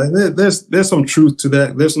and all that. There's some truth to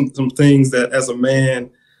that. There's some things that as a man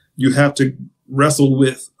you have to wrestle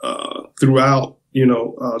with throughout,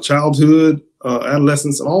 childhood,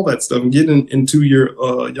 adolescence, and all that stuff, and getting into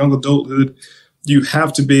your young adulthood. You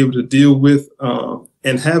have to be able to deal with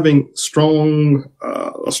and having a strong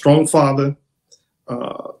father,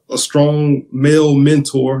 a strong male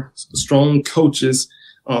mentor, strong coaches,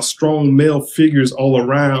 strong male figures all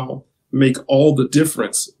around make all the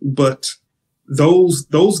difference. But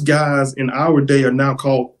those guys in our day are now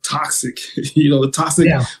called toxic. The toxic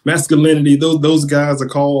masculinity. Those guys are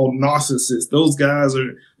called narcissists. Those guys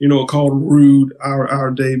are called rude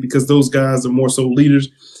our day, because those guys are more so leaders,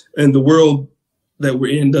 and the world that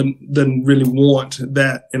we're in doesn't really want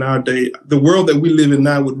that in our day. The world that we live in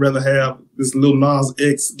now would rather have this little Nas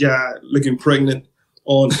X guy looking pregnant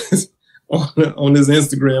on on his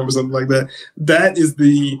Instagram or something like that. That is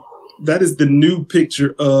the new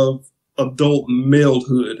picture of adult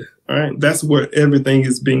malehood. All right, that's where everything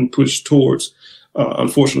is being pushed towards,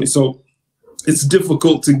 unfortunately. So it's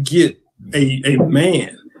difficult to get a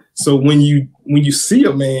man. So when you see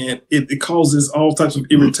a man, it causes all types of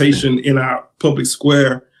irritation in our public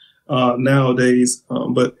square nowadays.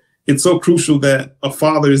 But it's so crucial that a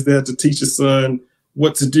father is there to teach his son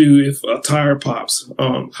what to do if a tire pops.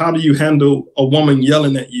 How do you handle a woman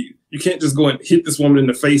yelling at you? You can't just go and hit this woman in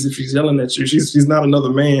the face if she's yelling at you. She's not another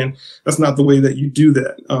man. That's not the way that you do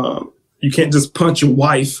that. You can't just punch your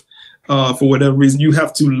wife for whatever reason. You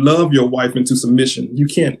have to love your wife into submission. You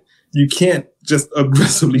can't just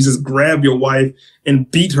aggressively just grab your wife and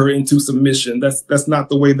beat her into submission. That's not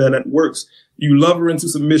the way that it works. You love her into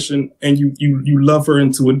submission, and you love her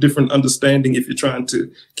into a different understanding if you're trying to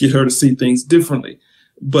get her to see things differently.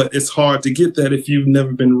 But it's hard to get that if you've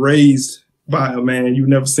never been raised by a man. You've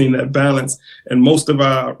never seen that balance. And most of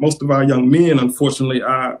our young men, unfortunately,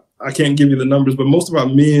 I can't give you the numbers, but most of our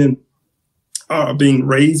men are being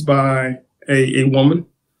raised by a woman.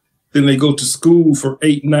 Then they go to school for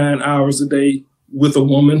 8-9 hours a day with a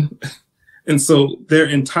woman. And so their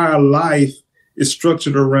entire life is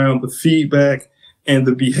structured around the feedback and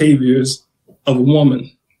the behaviors of a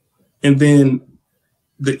woman. And then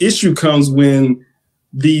the issue comes when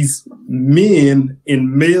these men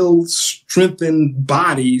in male strengthened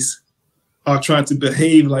bodies are trying to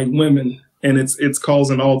behave like women, and it's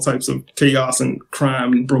causing all types of chaos and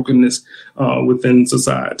crime and brokenness within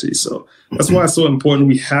society. So that's why it's so important.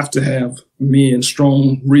 We have to have men,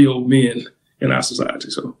 strong, real men in our society.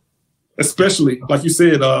 So especially, like you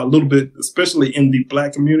said, a little bit, especially in the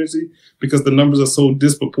Black community, because the numbers are so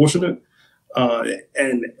disproportionate,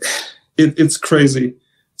 and it's crazy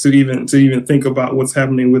to even think about what's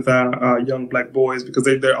happening with our young Black boys, because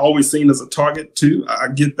they're always seen as a target too. I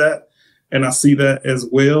get that, and I see that as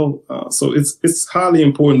well. So it's highly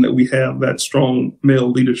important that we have that strong male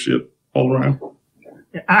leadership all around.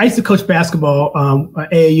 I used to coach basketball,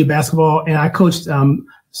 AAU basketball, and I coached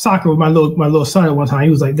soccer with my little son at one time. He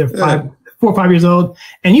was like 4 or 5 years old,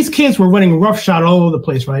 and these kids were running roughshod all over the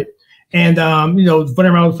place, right? And running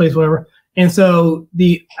around the place, whatever. And so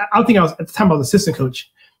I think I was at the time I was assistant coach.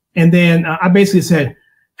 And then I basically said,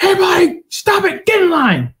 "Hey, everybody, stop it, get in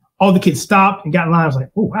line." All the kids stopped and got in line. I was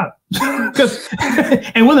like, "Oh, wow."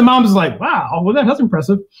 And one of the moms was like, "Wow, well, that's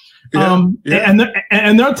impressive." Yeah.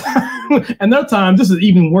 And their time, this is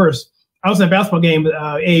even worse. I was in a basketball game with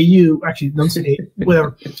AAU, actually, no,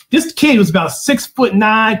 whatever. This kid was about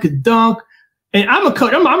 6'9", could dunk. And I'm a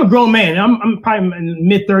coach. I'm a grown man. I'm probably in the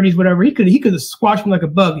mid-30s, whatever. He could have squashed me like a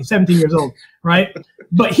bug. He's 17 years old, right?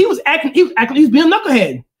 But he was being a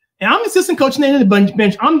knucklehead. And I'm assistant coach in the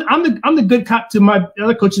bench. I'm the good cop to my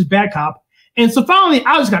other coach's bad cop. And so finally,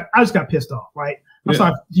 I just got pissed off, right? I'm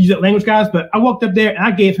sorry to use that language, guys, but I walked up there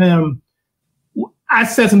and I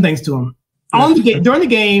said some things to him during the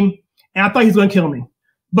game, and I thought he was going to kill me.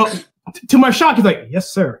 But to my shock, he's like,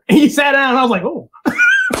 "Yes, sir." And he sat down, and I was like, "Oh."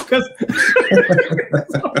 Because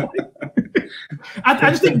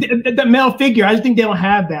I just think that male figure, I just think they don't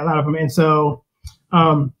have that, a lot of them. And so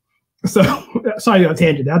sorry on a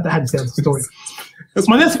tangent. I had to say that story.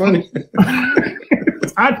 That's funny.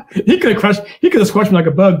 He could have squashed me like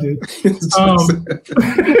a bug, dude.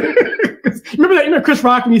 Remember Chris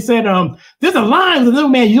Rock when he said, "There's a line with another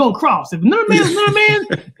man you don't cross. If another man is another man,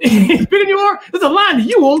 bigger than you are, there's a line that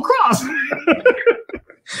you won't cross."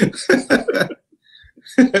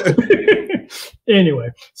 Anyway,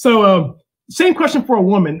 so same question for a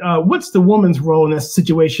woman. What's the woman's role in this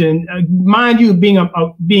situation? Mind you, being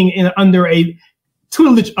under a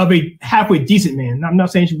tutelage of a halfway decent man. I'm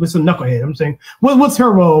not saying she was a knucklehead. I'm saying what's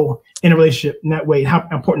her role in a relationship in that way? How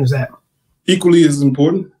important is that? Equally as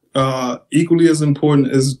important. Equally as important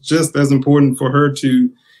is just as important for her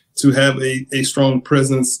to have a strong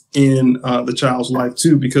presence in the child's life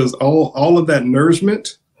too, because all of that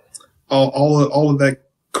nourishment, all of that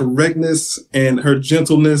correctness and her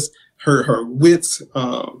gentleness, her wits.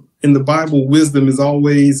 In the Bible, wisdom is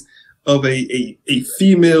always of a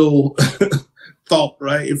female thought,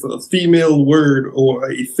 right? It's a female word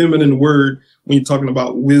or a feminine word when you're talking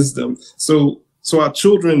about wisdom. So our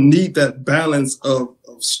children need that balance of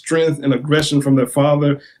strength and aggression from their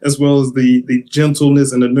father, as well as the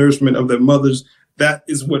gentleness and the nourishment of their mothers. That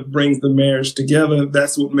is what brings the marriage together.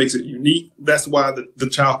 That's what makes it unique. That's why the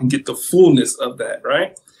child can get the fullness of that,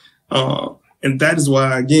 right? And that is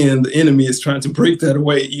why, again, the enemy is trying to break that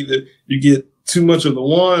away. Either you get too much of the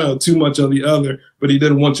one or too much of the other, but he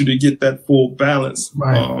doesn't want you to get that full balance,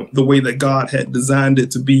 right? The way that God had designed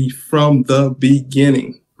it to be from the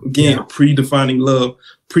beginning. Again, predefining love,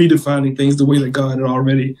 predefining things the way that God had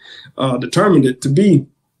already determined it to be.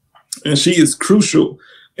 And she is crucial.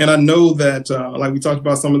 And I know that, like we talked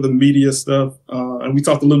about some of the media stuff, and we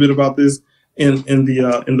talked a little bit about this in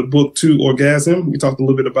the book too, OrgasHIM. We talked a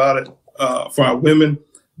little bit about it for our women.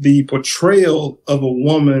 The portrayal of a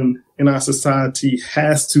woman in our society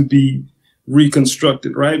has to be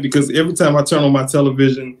reconstructed, right? Because every time I turn on my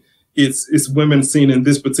television, it's women seen in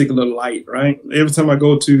this particular light, right? Every time I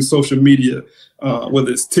go to social media, whether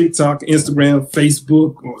it's TikTok, Instagram,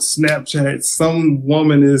 Facebook, or Snapchat, some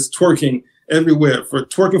woman is twerking everywhere,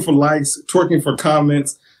 twerking for likes, twerking for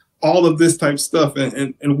comments, all of this type of stuff.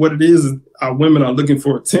 And what it is our women are looking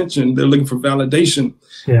for attention. They're looking for validation.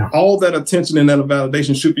 Yeah. All that attention and that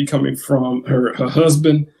validation should be coming from her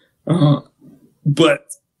husband.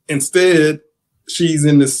 But instead, she's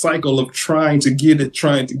in this cycle of trying to get it.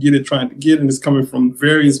 And it's coming from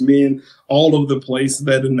various men all over the place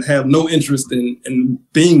that have no interest in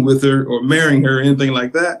being with her or marrying her or anything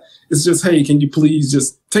like that. It's just, hey, can you please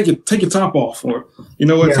just take your top off? Or, you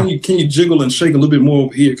know what, can you jiggle and shake a little bit more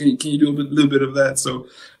over here? Can you do a little bit of that? So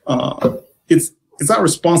it's our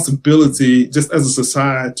responsibility just as a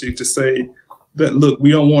society to say that, look,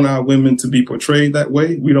 we don't want our women to be portrayed that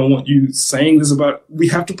way. We don't want you saying this about, we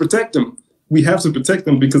have to protect them. we have to protect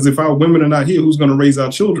them, because if our women are not here, who's going to raise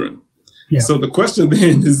our children? Yeah. So the question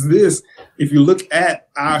then is this: if you look at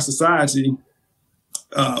our society,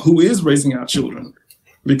 who is raising our children?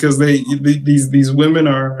 Because these women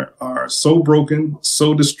are so broken,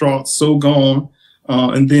 so distraught, so gone,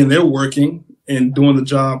 and then they're working and doing the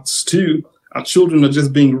jobs too. Our children are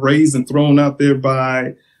just being raised and thrown out there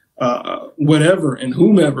by whatever and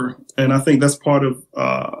whomever. And I think that's part of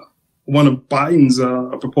one of Biden's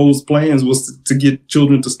proposed plans was to get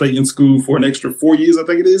children to stay in school for an extra 4 years, I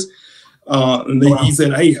think it is. And then he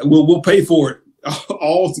said, hey, we'll pay for it,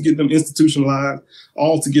 all to get them institutionalized,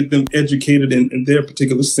 all to get them educated in their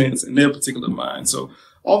particular sense, in their particular mind. So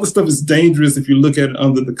all this stuff is dangerous if you look at it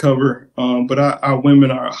under the cover. But our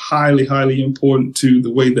women are highly, highly important to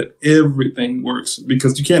the way that everything works,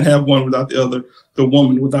 because you can't have one without the other, the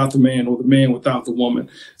woman without the man, or the man without the woman.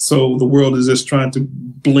 So the world is just trying to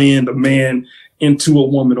blend a man into a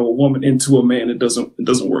woman or a woman into a man. It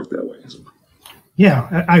doesn't work that way. So.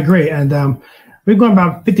 Yeah, I agree. And we're going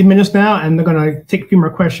about 50 minutes now, and they're going to take a few more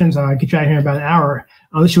questions. I'll get you out here in about an hour,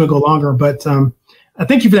 unless you want to go longer. But I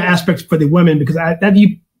thank you for the aspects for the women, because that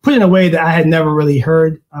you put in a way that I had never really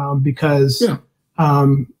heard, because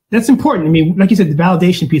that's important. I mean, like you said, the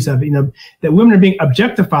validation piece of it, that women are being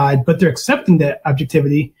objectified, but they're accepting that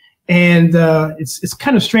objectivity. And it's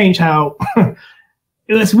kind of strange how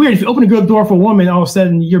it's weird. If you open a girl door for a woman, all of a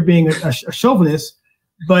sudden you're being a chauvinist.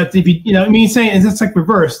 But if saying it's like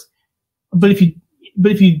reversed. But if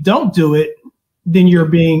you don't do it, then you're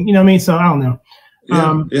being, So I don't know.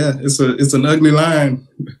 It's an ugly line.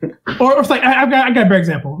 or it's like I got a better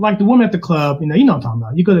example. Like the woman at the club, what I'm talking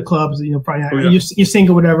about. You go to clubs, Friday night, you're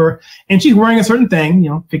single, whatever, and she's wearing a certain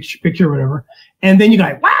thing, picture or whatever, and then you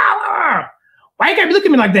go, wow, why you gotta be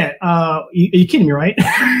looking at me like that? Are you kidding me, right?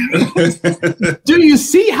 Do you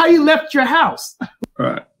see how you left your house?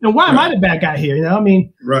 Right. Why am I the bad guy here?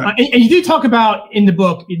 Right. And you do talk about in the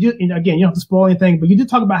book. Again, you don't have to spoil anything, but you do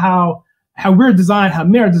talk about how we're designed, how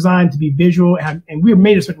men are designed to be visual, and we're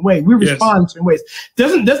made a certain way. We respond in certain ways.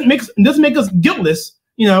 Doesn't make us guiltless.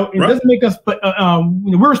 It doesn't make us. But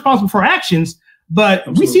we're responsible for our actions. But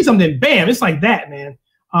Absolutely. We see something, bam, it's like that, man.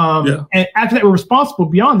 And after that, we're responsible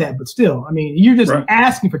beyond that. But still, you're just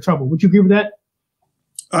asking for trouble. Would you agree with that?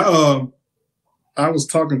 I was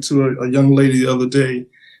talking to a young lady the other day.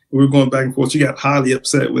 We were going back and forth. She got highly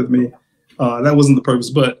upset with me. That wasn't the purpose,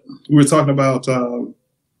 but we were talking about one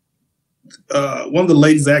of the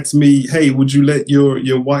ladies asked me, hey, would you let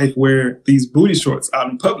your wife wear these booty shorts out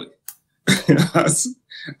in public? I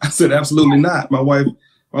said, absolutely not. My wife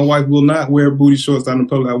will not wear booty shorts out in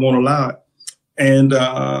public. I won't allow it. And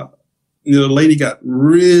the lady got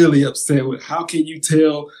really upset with, how can you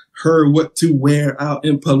tell her what to wear out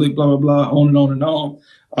in public, blah, blah, blah, on and on and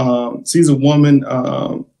on. She's a woman.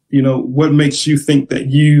 What makes you think that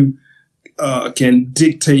you can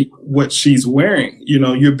dictate what she's wearing?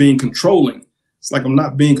 You're being controlling. It's like, I'm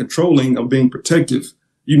not being controlling. I'm being protective.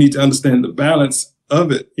 You need to understand the balance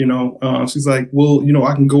of it. She's like, well,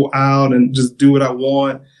 I can go out and just do what I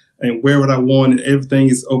want and wear what I want, and everything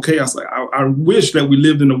is okay. I was like, I wish that we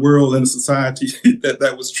lived in a world and a society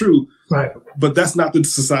that was true. Right. But that's not the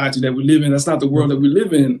society that we live in. That's not the world that we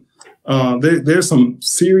live in. There's some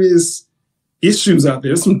serious issues out there.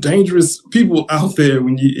 There's some dangerous people out there.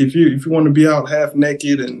 If you want to be out half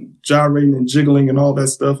naked and gyrating and jiggling and all that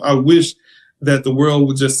stuff, I wish that the world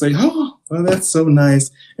would just say, oh, well, that's so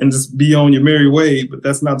nice, and just be on your merry way. But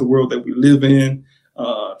that's not the world that we live in.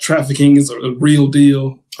 Trafficking is a real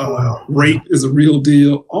deal. Rape is a real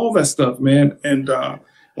deal. All that stuff, man. And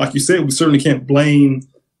like you said, we certainly can't blame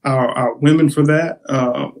our women for that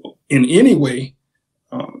in any way.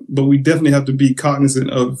 But we definitely have to be cognizant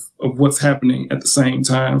of what's happening at the same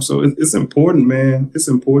time. So it's important, man. It's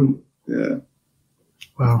important. Yeah.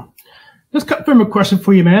 Wow. Let's cut from a question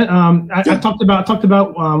for you, man. I talked about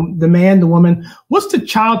the man, the woman. What's the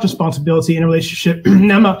child's responsibility in a relationship?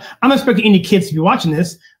 Now, I'm not expecting any kids to be watching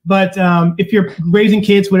this, but if you're raising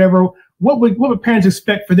kids, whatever, what would parents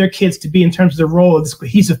expect for their kids to be in terms of the role of this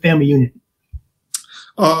cohesive family unit?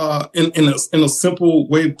 In a simple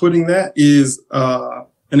way of putting that is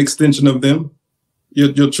an extension of them.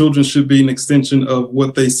 Your children should be an extension of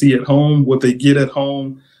what they see at home, what they get at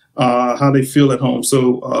home, how they feel at home.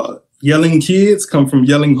 So yelling kids come from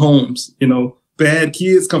yelling homes. Bad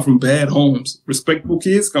kids come from bad homes. Respectable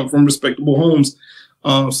kids come from respectable homes.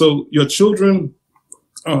 So your children,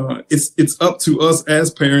 it's up to us as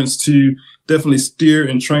parents to definitely steer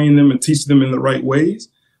and train them and teach them in the right ways.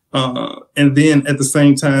 And then at the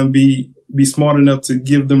same time, be smart enough to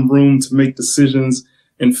give them room to make decisions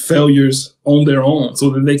and failures on their own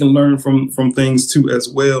so that they can learn from things too as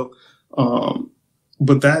well.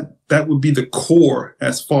 But that would be the core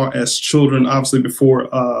as far as children, obviously before,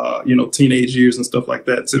 teenage years and stuff like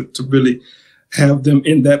that, to really have them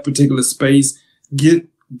in that particular space,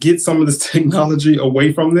 get some of this technology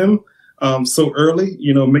away from them so early,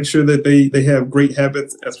 make sure that they have great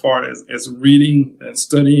habits as far as reading and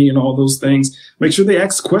studying and all those things. Make sure they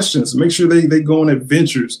ask questions, make sure they go on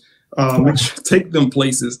adventures, make sure take them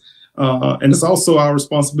places. And it's also our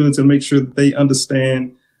responsibility to make sure that they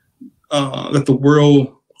understand that the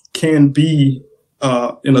world can be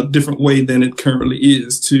in a different way than it currently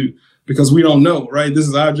is too, because we don't know, right? This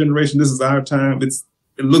is our generation. This is our time.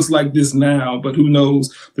 It looks like this now, but who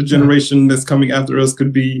knows? The generation that's coming after us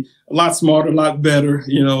could be a lot smarter, a lot better,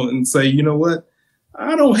 and say, you know what?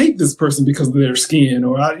 I don't hate this person because of their skin,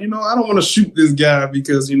 or I don't want to shoot this guy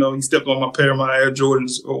because, he stepped on my pair of my Air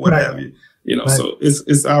Jordans or what have you. So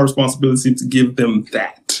it's our responsibility to give them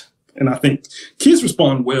that. And I think kids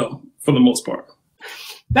respond well for the most part.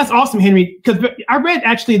 That's awesome, Henry, because I read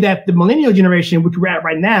actually that the millennial generation, which we're at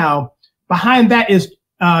right now, behind that is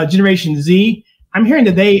Generation Z. I'm hearing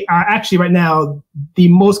that they are actually right now the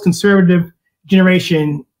most conservative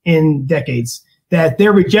generation in decades, that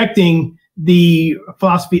they're rejecting the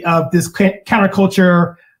philosophy of this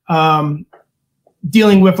counterculture,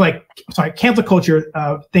 dealing with cancel culture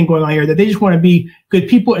thing going on here, that they just want to be good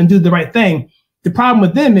people and do the right thing. The problem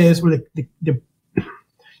with them is, or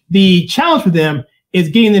the challenge for them is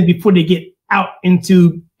getting them before they get out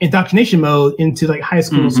into indoctrination mode, into high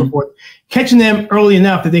school and so forth, catching them early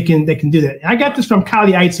enough that they can do that. And I got this from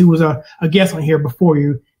Kylie Eitz, who was a guest on here before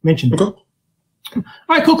you mentioned it. Okay. All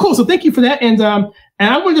right, cool. So thank you for that. And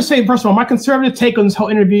I wanted to say, first of all, my conservative take on this whole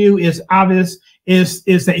interview is obvious, is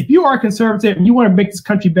that if you are a conservative and you want to make this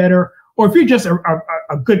country better, or if you're just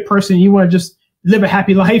a good person, you want to just live a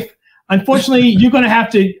happy life, unfortunately, you're going to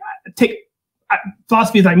have to take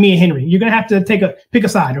philosophies like me and Henry. You're going to have to pick a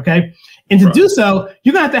side, okay? And to do so,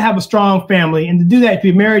 you're going to have a strong family. And to do that, if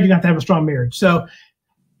you're married, you're going to have a strong marriage. So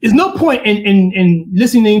there's no point in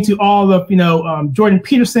listening to all of, Jordan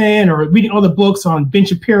Peterson or reading all the books on Ben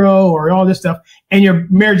Shapiro or all this stuff, and your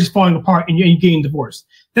marriage is falling apart and you're getting divorced.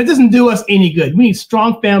 That doesn't do us any good. We need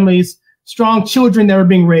strong families, strong children that are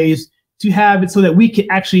being raised, to have it so that we can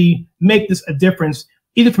actually make this a difference,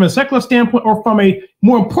 either from a secular standpoint or from a,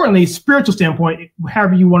 more importantly, spiritual standpoint,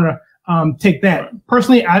 however you want to take that.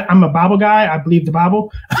 Personally, I'm a Bible guy. I believe the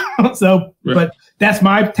Bible. But that's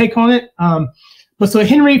my take on it. But so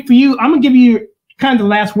Henry, for you, I'm going to give you kind of the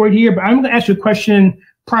last word here, but I'm going to ask you a question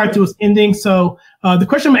prior to its ending. So the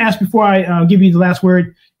question I'm going to ask before I give you the last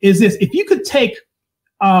word is this: if you could take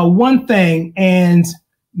one thing and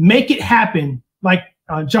make it happen, like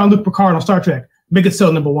Jean-Luc Picard on Star Trek, make it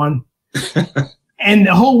so, number one, and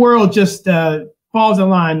the whole world just falls in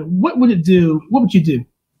line, what would it do? What would you do?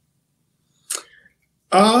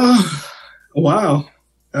 Wow.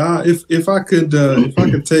 If I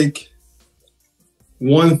could take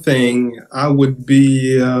one thing, I would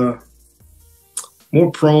be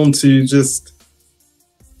more prone to just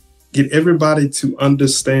get everybody to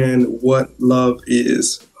understand what love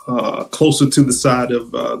is, closer to the side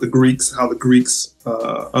of the Greeks, how the Greeks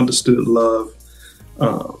understood love.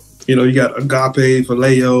 You got agape,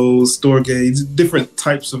 phileo, storge, different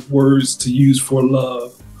types of words to use for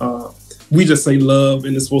love. We just say love,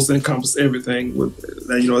 and it's supposed to encompass everything.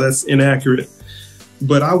 That's inaccurate.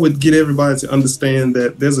 But I would get everybody to understand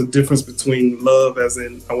that there's a difference between love as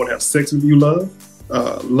in I want to have sex with you,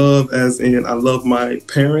 love as in I love my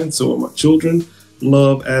parents or my children,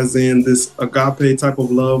 love as in this agape type of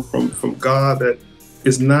love from God that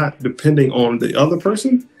is not depending on the other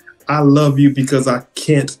person. I love you because I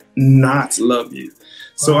can't not love you.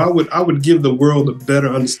 So I would give the world a better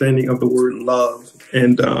understanding of the word love,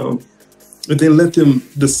 and then let them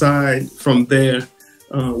decide from there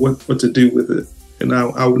what to do with it. And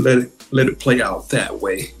I would let it play out that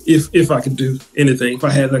way. If I could do anything, if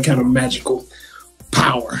I had that kind of magical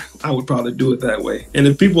power, I would probably do it that way. And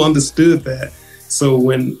if people understood that, so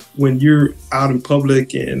when you're out in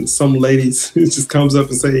public and some ladies just comes up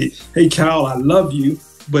and say, "Hey, Kyle, I love you,"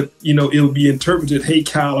 but it'll be interpreted, "Hey,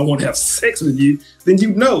 Kyle, I want to have sex with you," then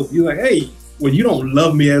you're like, "Hey, well, you don't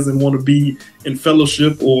love me as in want to be in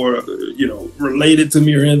fellowship or related to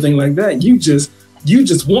me or anything like that. You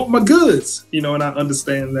just want my goods," and I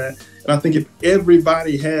understand that. And I think if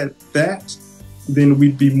everybody had that, then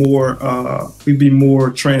we'd be more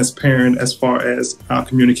transparent as far as our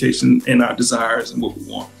communication and our desires and what we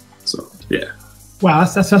want. So yeah. Wow,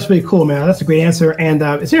 that's really cool, man. That's a great answer. And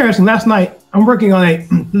it's interesting. Last night, I'm working on to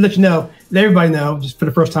let everybody know, just for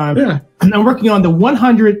the first time. Yeah. I'm working on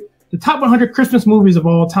the top 100 Christmas movies of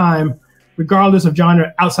all time. regardless of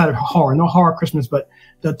genre outside of horror. No horror Christmas, but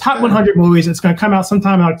the top 100 movies. It's going to come out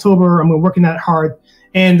sometime in October. I'm working that hard.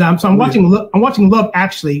 And so I'm watching Love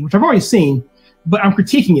Actually, which I've already seen, but I'm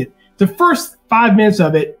critiquing it. The first 5 minutes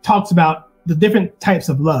of it talks about the different types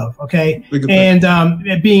of love, okay? And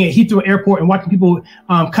being at Heathrow Airport and watching people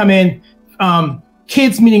come in,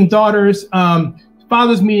 kids meeting daughters,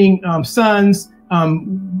 fathers meeting sons,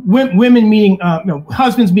 women meeting,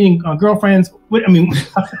 husbands meeting girlfriends.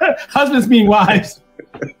 Husbands meeting wives.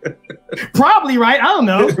 Probably, right? I don't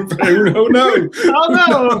know. Who knows? I don't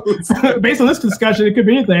know. Based on this discussion, it could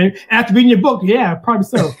be anything. After reading your book, yeah, probably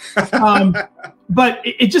so. But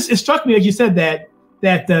it struck me as you said that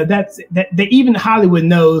even Hollywood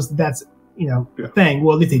knows that's a thing.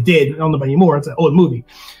 Well, at least they did. I don't know about anymore. It's an old movie.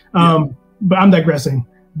 But I'm digressing.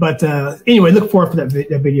 But anyway, look forward for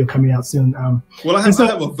that video coming out soon. Well, I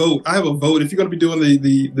have a vote. I have a vote. If you're going to be doing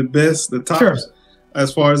the tops, sure.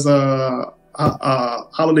 As far as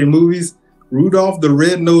holiday movies, Rudolph the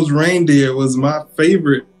Red-Nosed Reindeer was my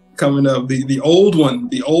favorite coming up. The old one,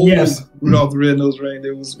 yes. Rudolph the Red-Nosed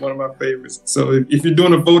Reindeer was one of my favorites. So if you're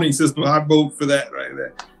doing a voting system, I vote for that right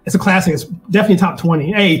there. It's a classic. It's definitely top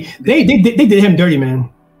 20. Hey, they did him dirty, man.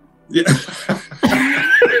 Yeah.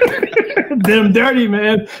 Did him dirty,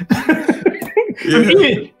 man. Yeah. I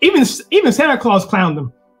mean, even Santa Claus clowned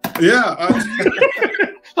him. Yeah.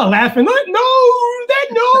 Laughing. No, that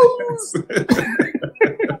nose.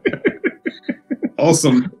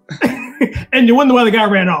 Awesome. And you wonder why the guy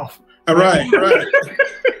ran off. Right. God,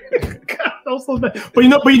 that was so bad. But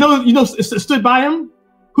it stood by him.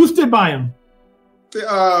 Who stood by him?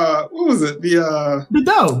 What was it? The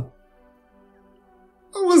doe.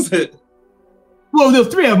 What was it? Well, there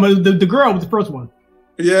was three of them. The girl was the first one.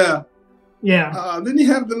 Yeah. Yeah. Then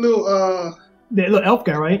you have the little elf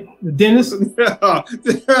guy, right? The dentist. Yeah.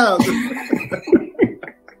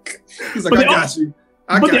 He's like,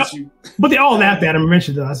 I got you. But they all laughed at him and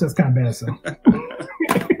mentioned it. So it's kind of bad. So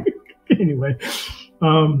anyway,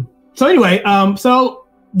 so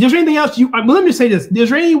there's anything else let me say this. Is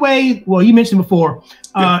there any way? Well, you mentioned before.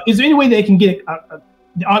 Is there any way they can get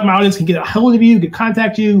my audience can get a hold of you,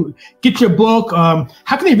 contact you, get your book? How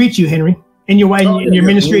can they reach you, Henry? In your way, in your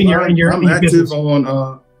ministry, in your business?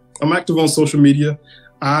 I'm active on social media.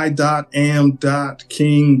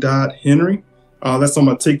 I.am.king.henry. That's on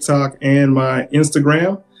my TikTok and my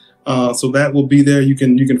Instagram. So that will be there. You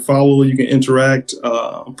can follow, you can interact.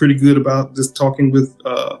 I'm pretty good about just talking with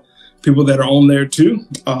people that are on there too.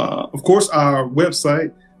 Of course, our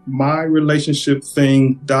website,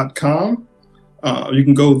 myrelationshipthing.com. You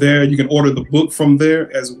can go there. You can order the book from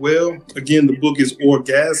there as well. Again, the book is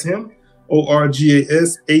OrgasHIM,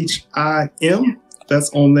 OrgasHIM. That's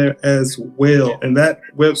on there as well. And that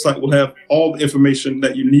website will have all the information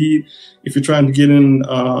that you need if you're trying to get in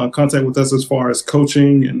contact with us as far as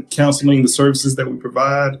coaching and counseling, the services that we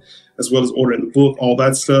provide, as well as ordering the book, all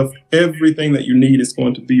that stuff. Everything that you need is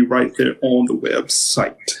going to be right there on the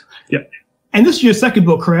website. Yeah. And this is your second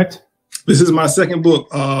book, correct? This is my second book.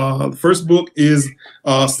 The first book is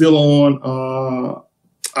still on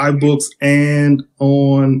iBooks and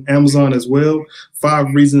on Amazon as well.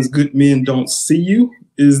 5 Reasons Good Men Don't See You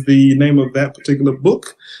is the name of that particular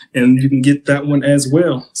book, and you can get that one as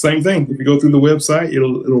well. Same thing. If you go through the website,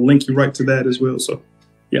 it'll link you right to that as well. So,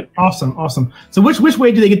 yeah. Awesome. So which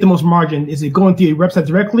way do they get the most margin? Is it going through your website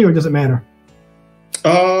directly, or does it matter?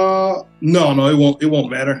 No, it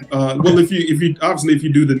won't matter. Well, if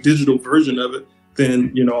you do the digital version of it,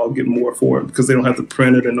 then I'll get more for it because they don't have to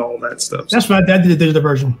print it and all that stuff. That's right. I did the digital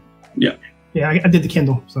version. Yeah. Yeah, I did the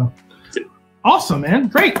Kindle. So awesome, man.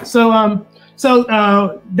 Great. So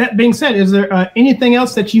that being said, is there anything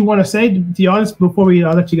else that you want to say to the audience before we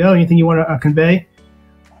let you go? Anything you want to convey?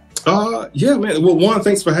 Yeah, man. Well, one,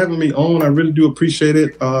 thanks for having me on. I really do appreciate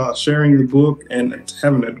it. Sharing the book and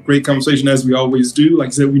having a great conversation as we always do. Like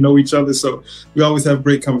I said, we know each other, so we always have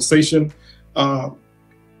great conversation.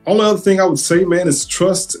 Only other thing I would say, man, is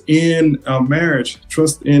trust in marriage,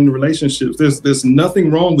 trust in relationships. There's nothing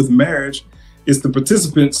wrong with marriage. It's the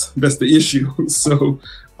participants that's the issue. So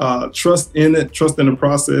trust in it, trust in the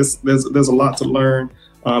process. There's a lot to learn,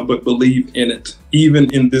 but believe in it,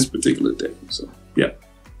 even in this particular day. So, yeah.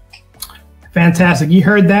 Fantastic. You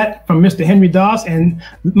heard that from Mr. Henry Doss, and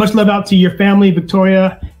much love out to your family,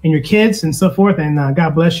 Victoria, and your kids and so forth. And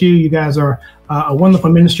God bless you. You guys are a wonderful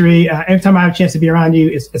ministry. Every time I have a chance to be around you,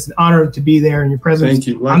 it's an honor to be there in your presence. Thank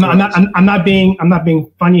you. I'm not being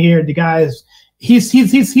funny here. The guy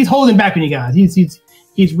he's holding back on you guys. He's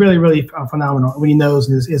really phenomenal when he knows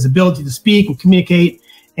his ability to speak and communicate,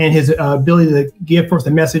 and his ability to give forth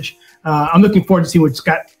the message. I'm looking forward to see what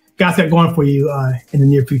God's got going for you in the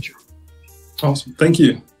near future. Awesome. Thank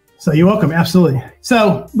you. So you're welcome. Absolutely.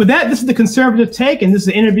 So with that, this is The Conservative Take, and this is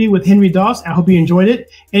an interview with Henry Doss. I hope you enjoyed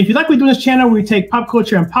it. And if you like what we do on this channel, where we take pop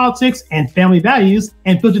culture and politics and family values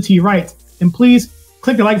and filter to you right, then please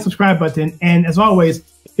click the like and subscribe button. And as always,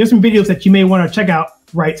 there's some videos that you may want to check out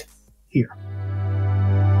right here.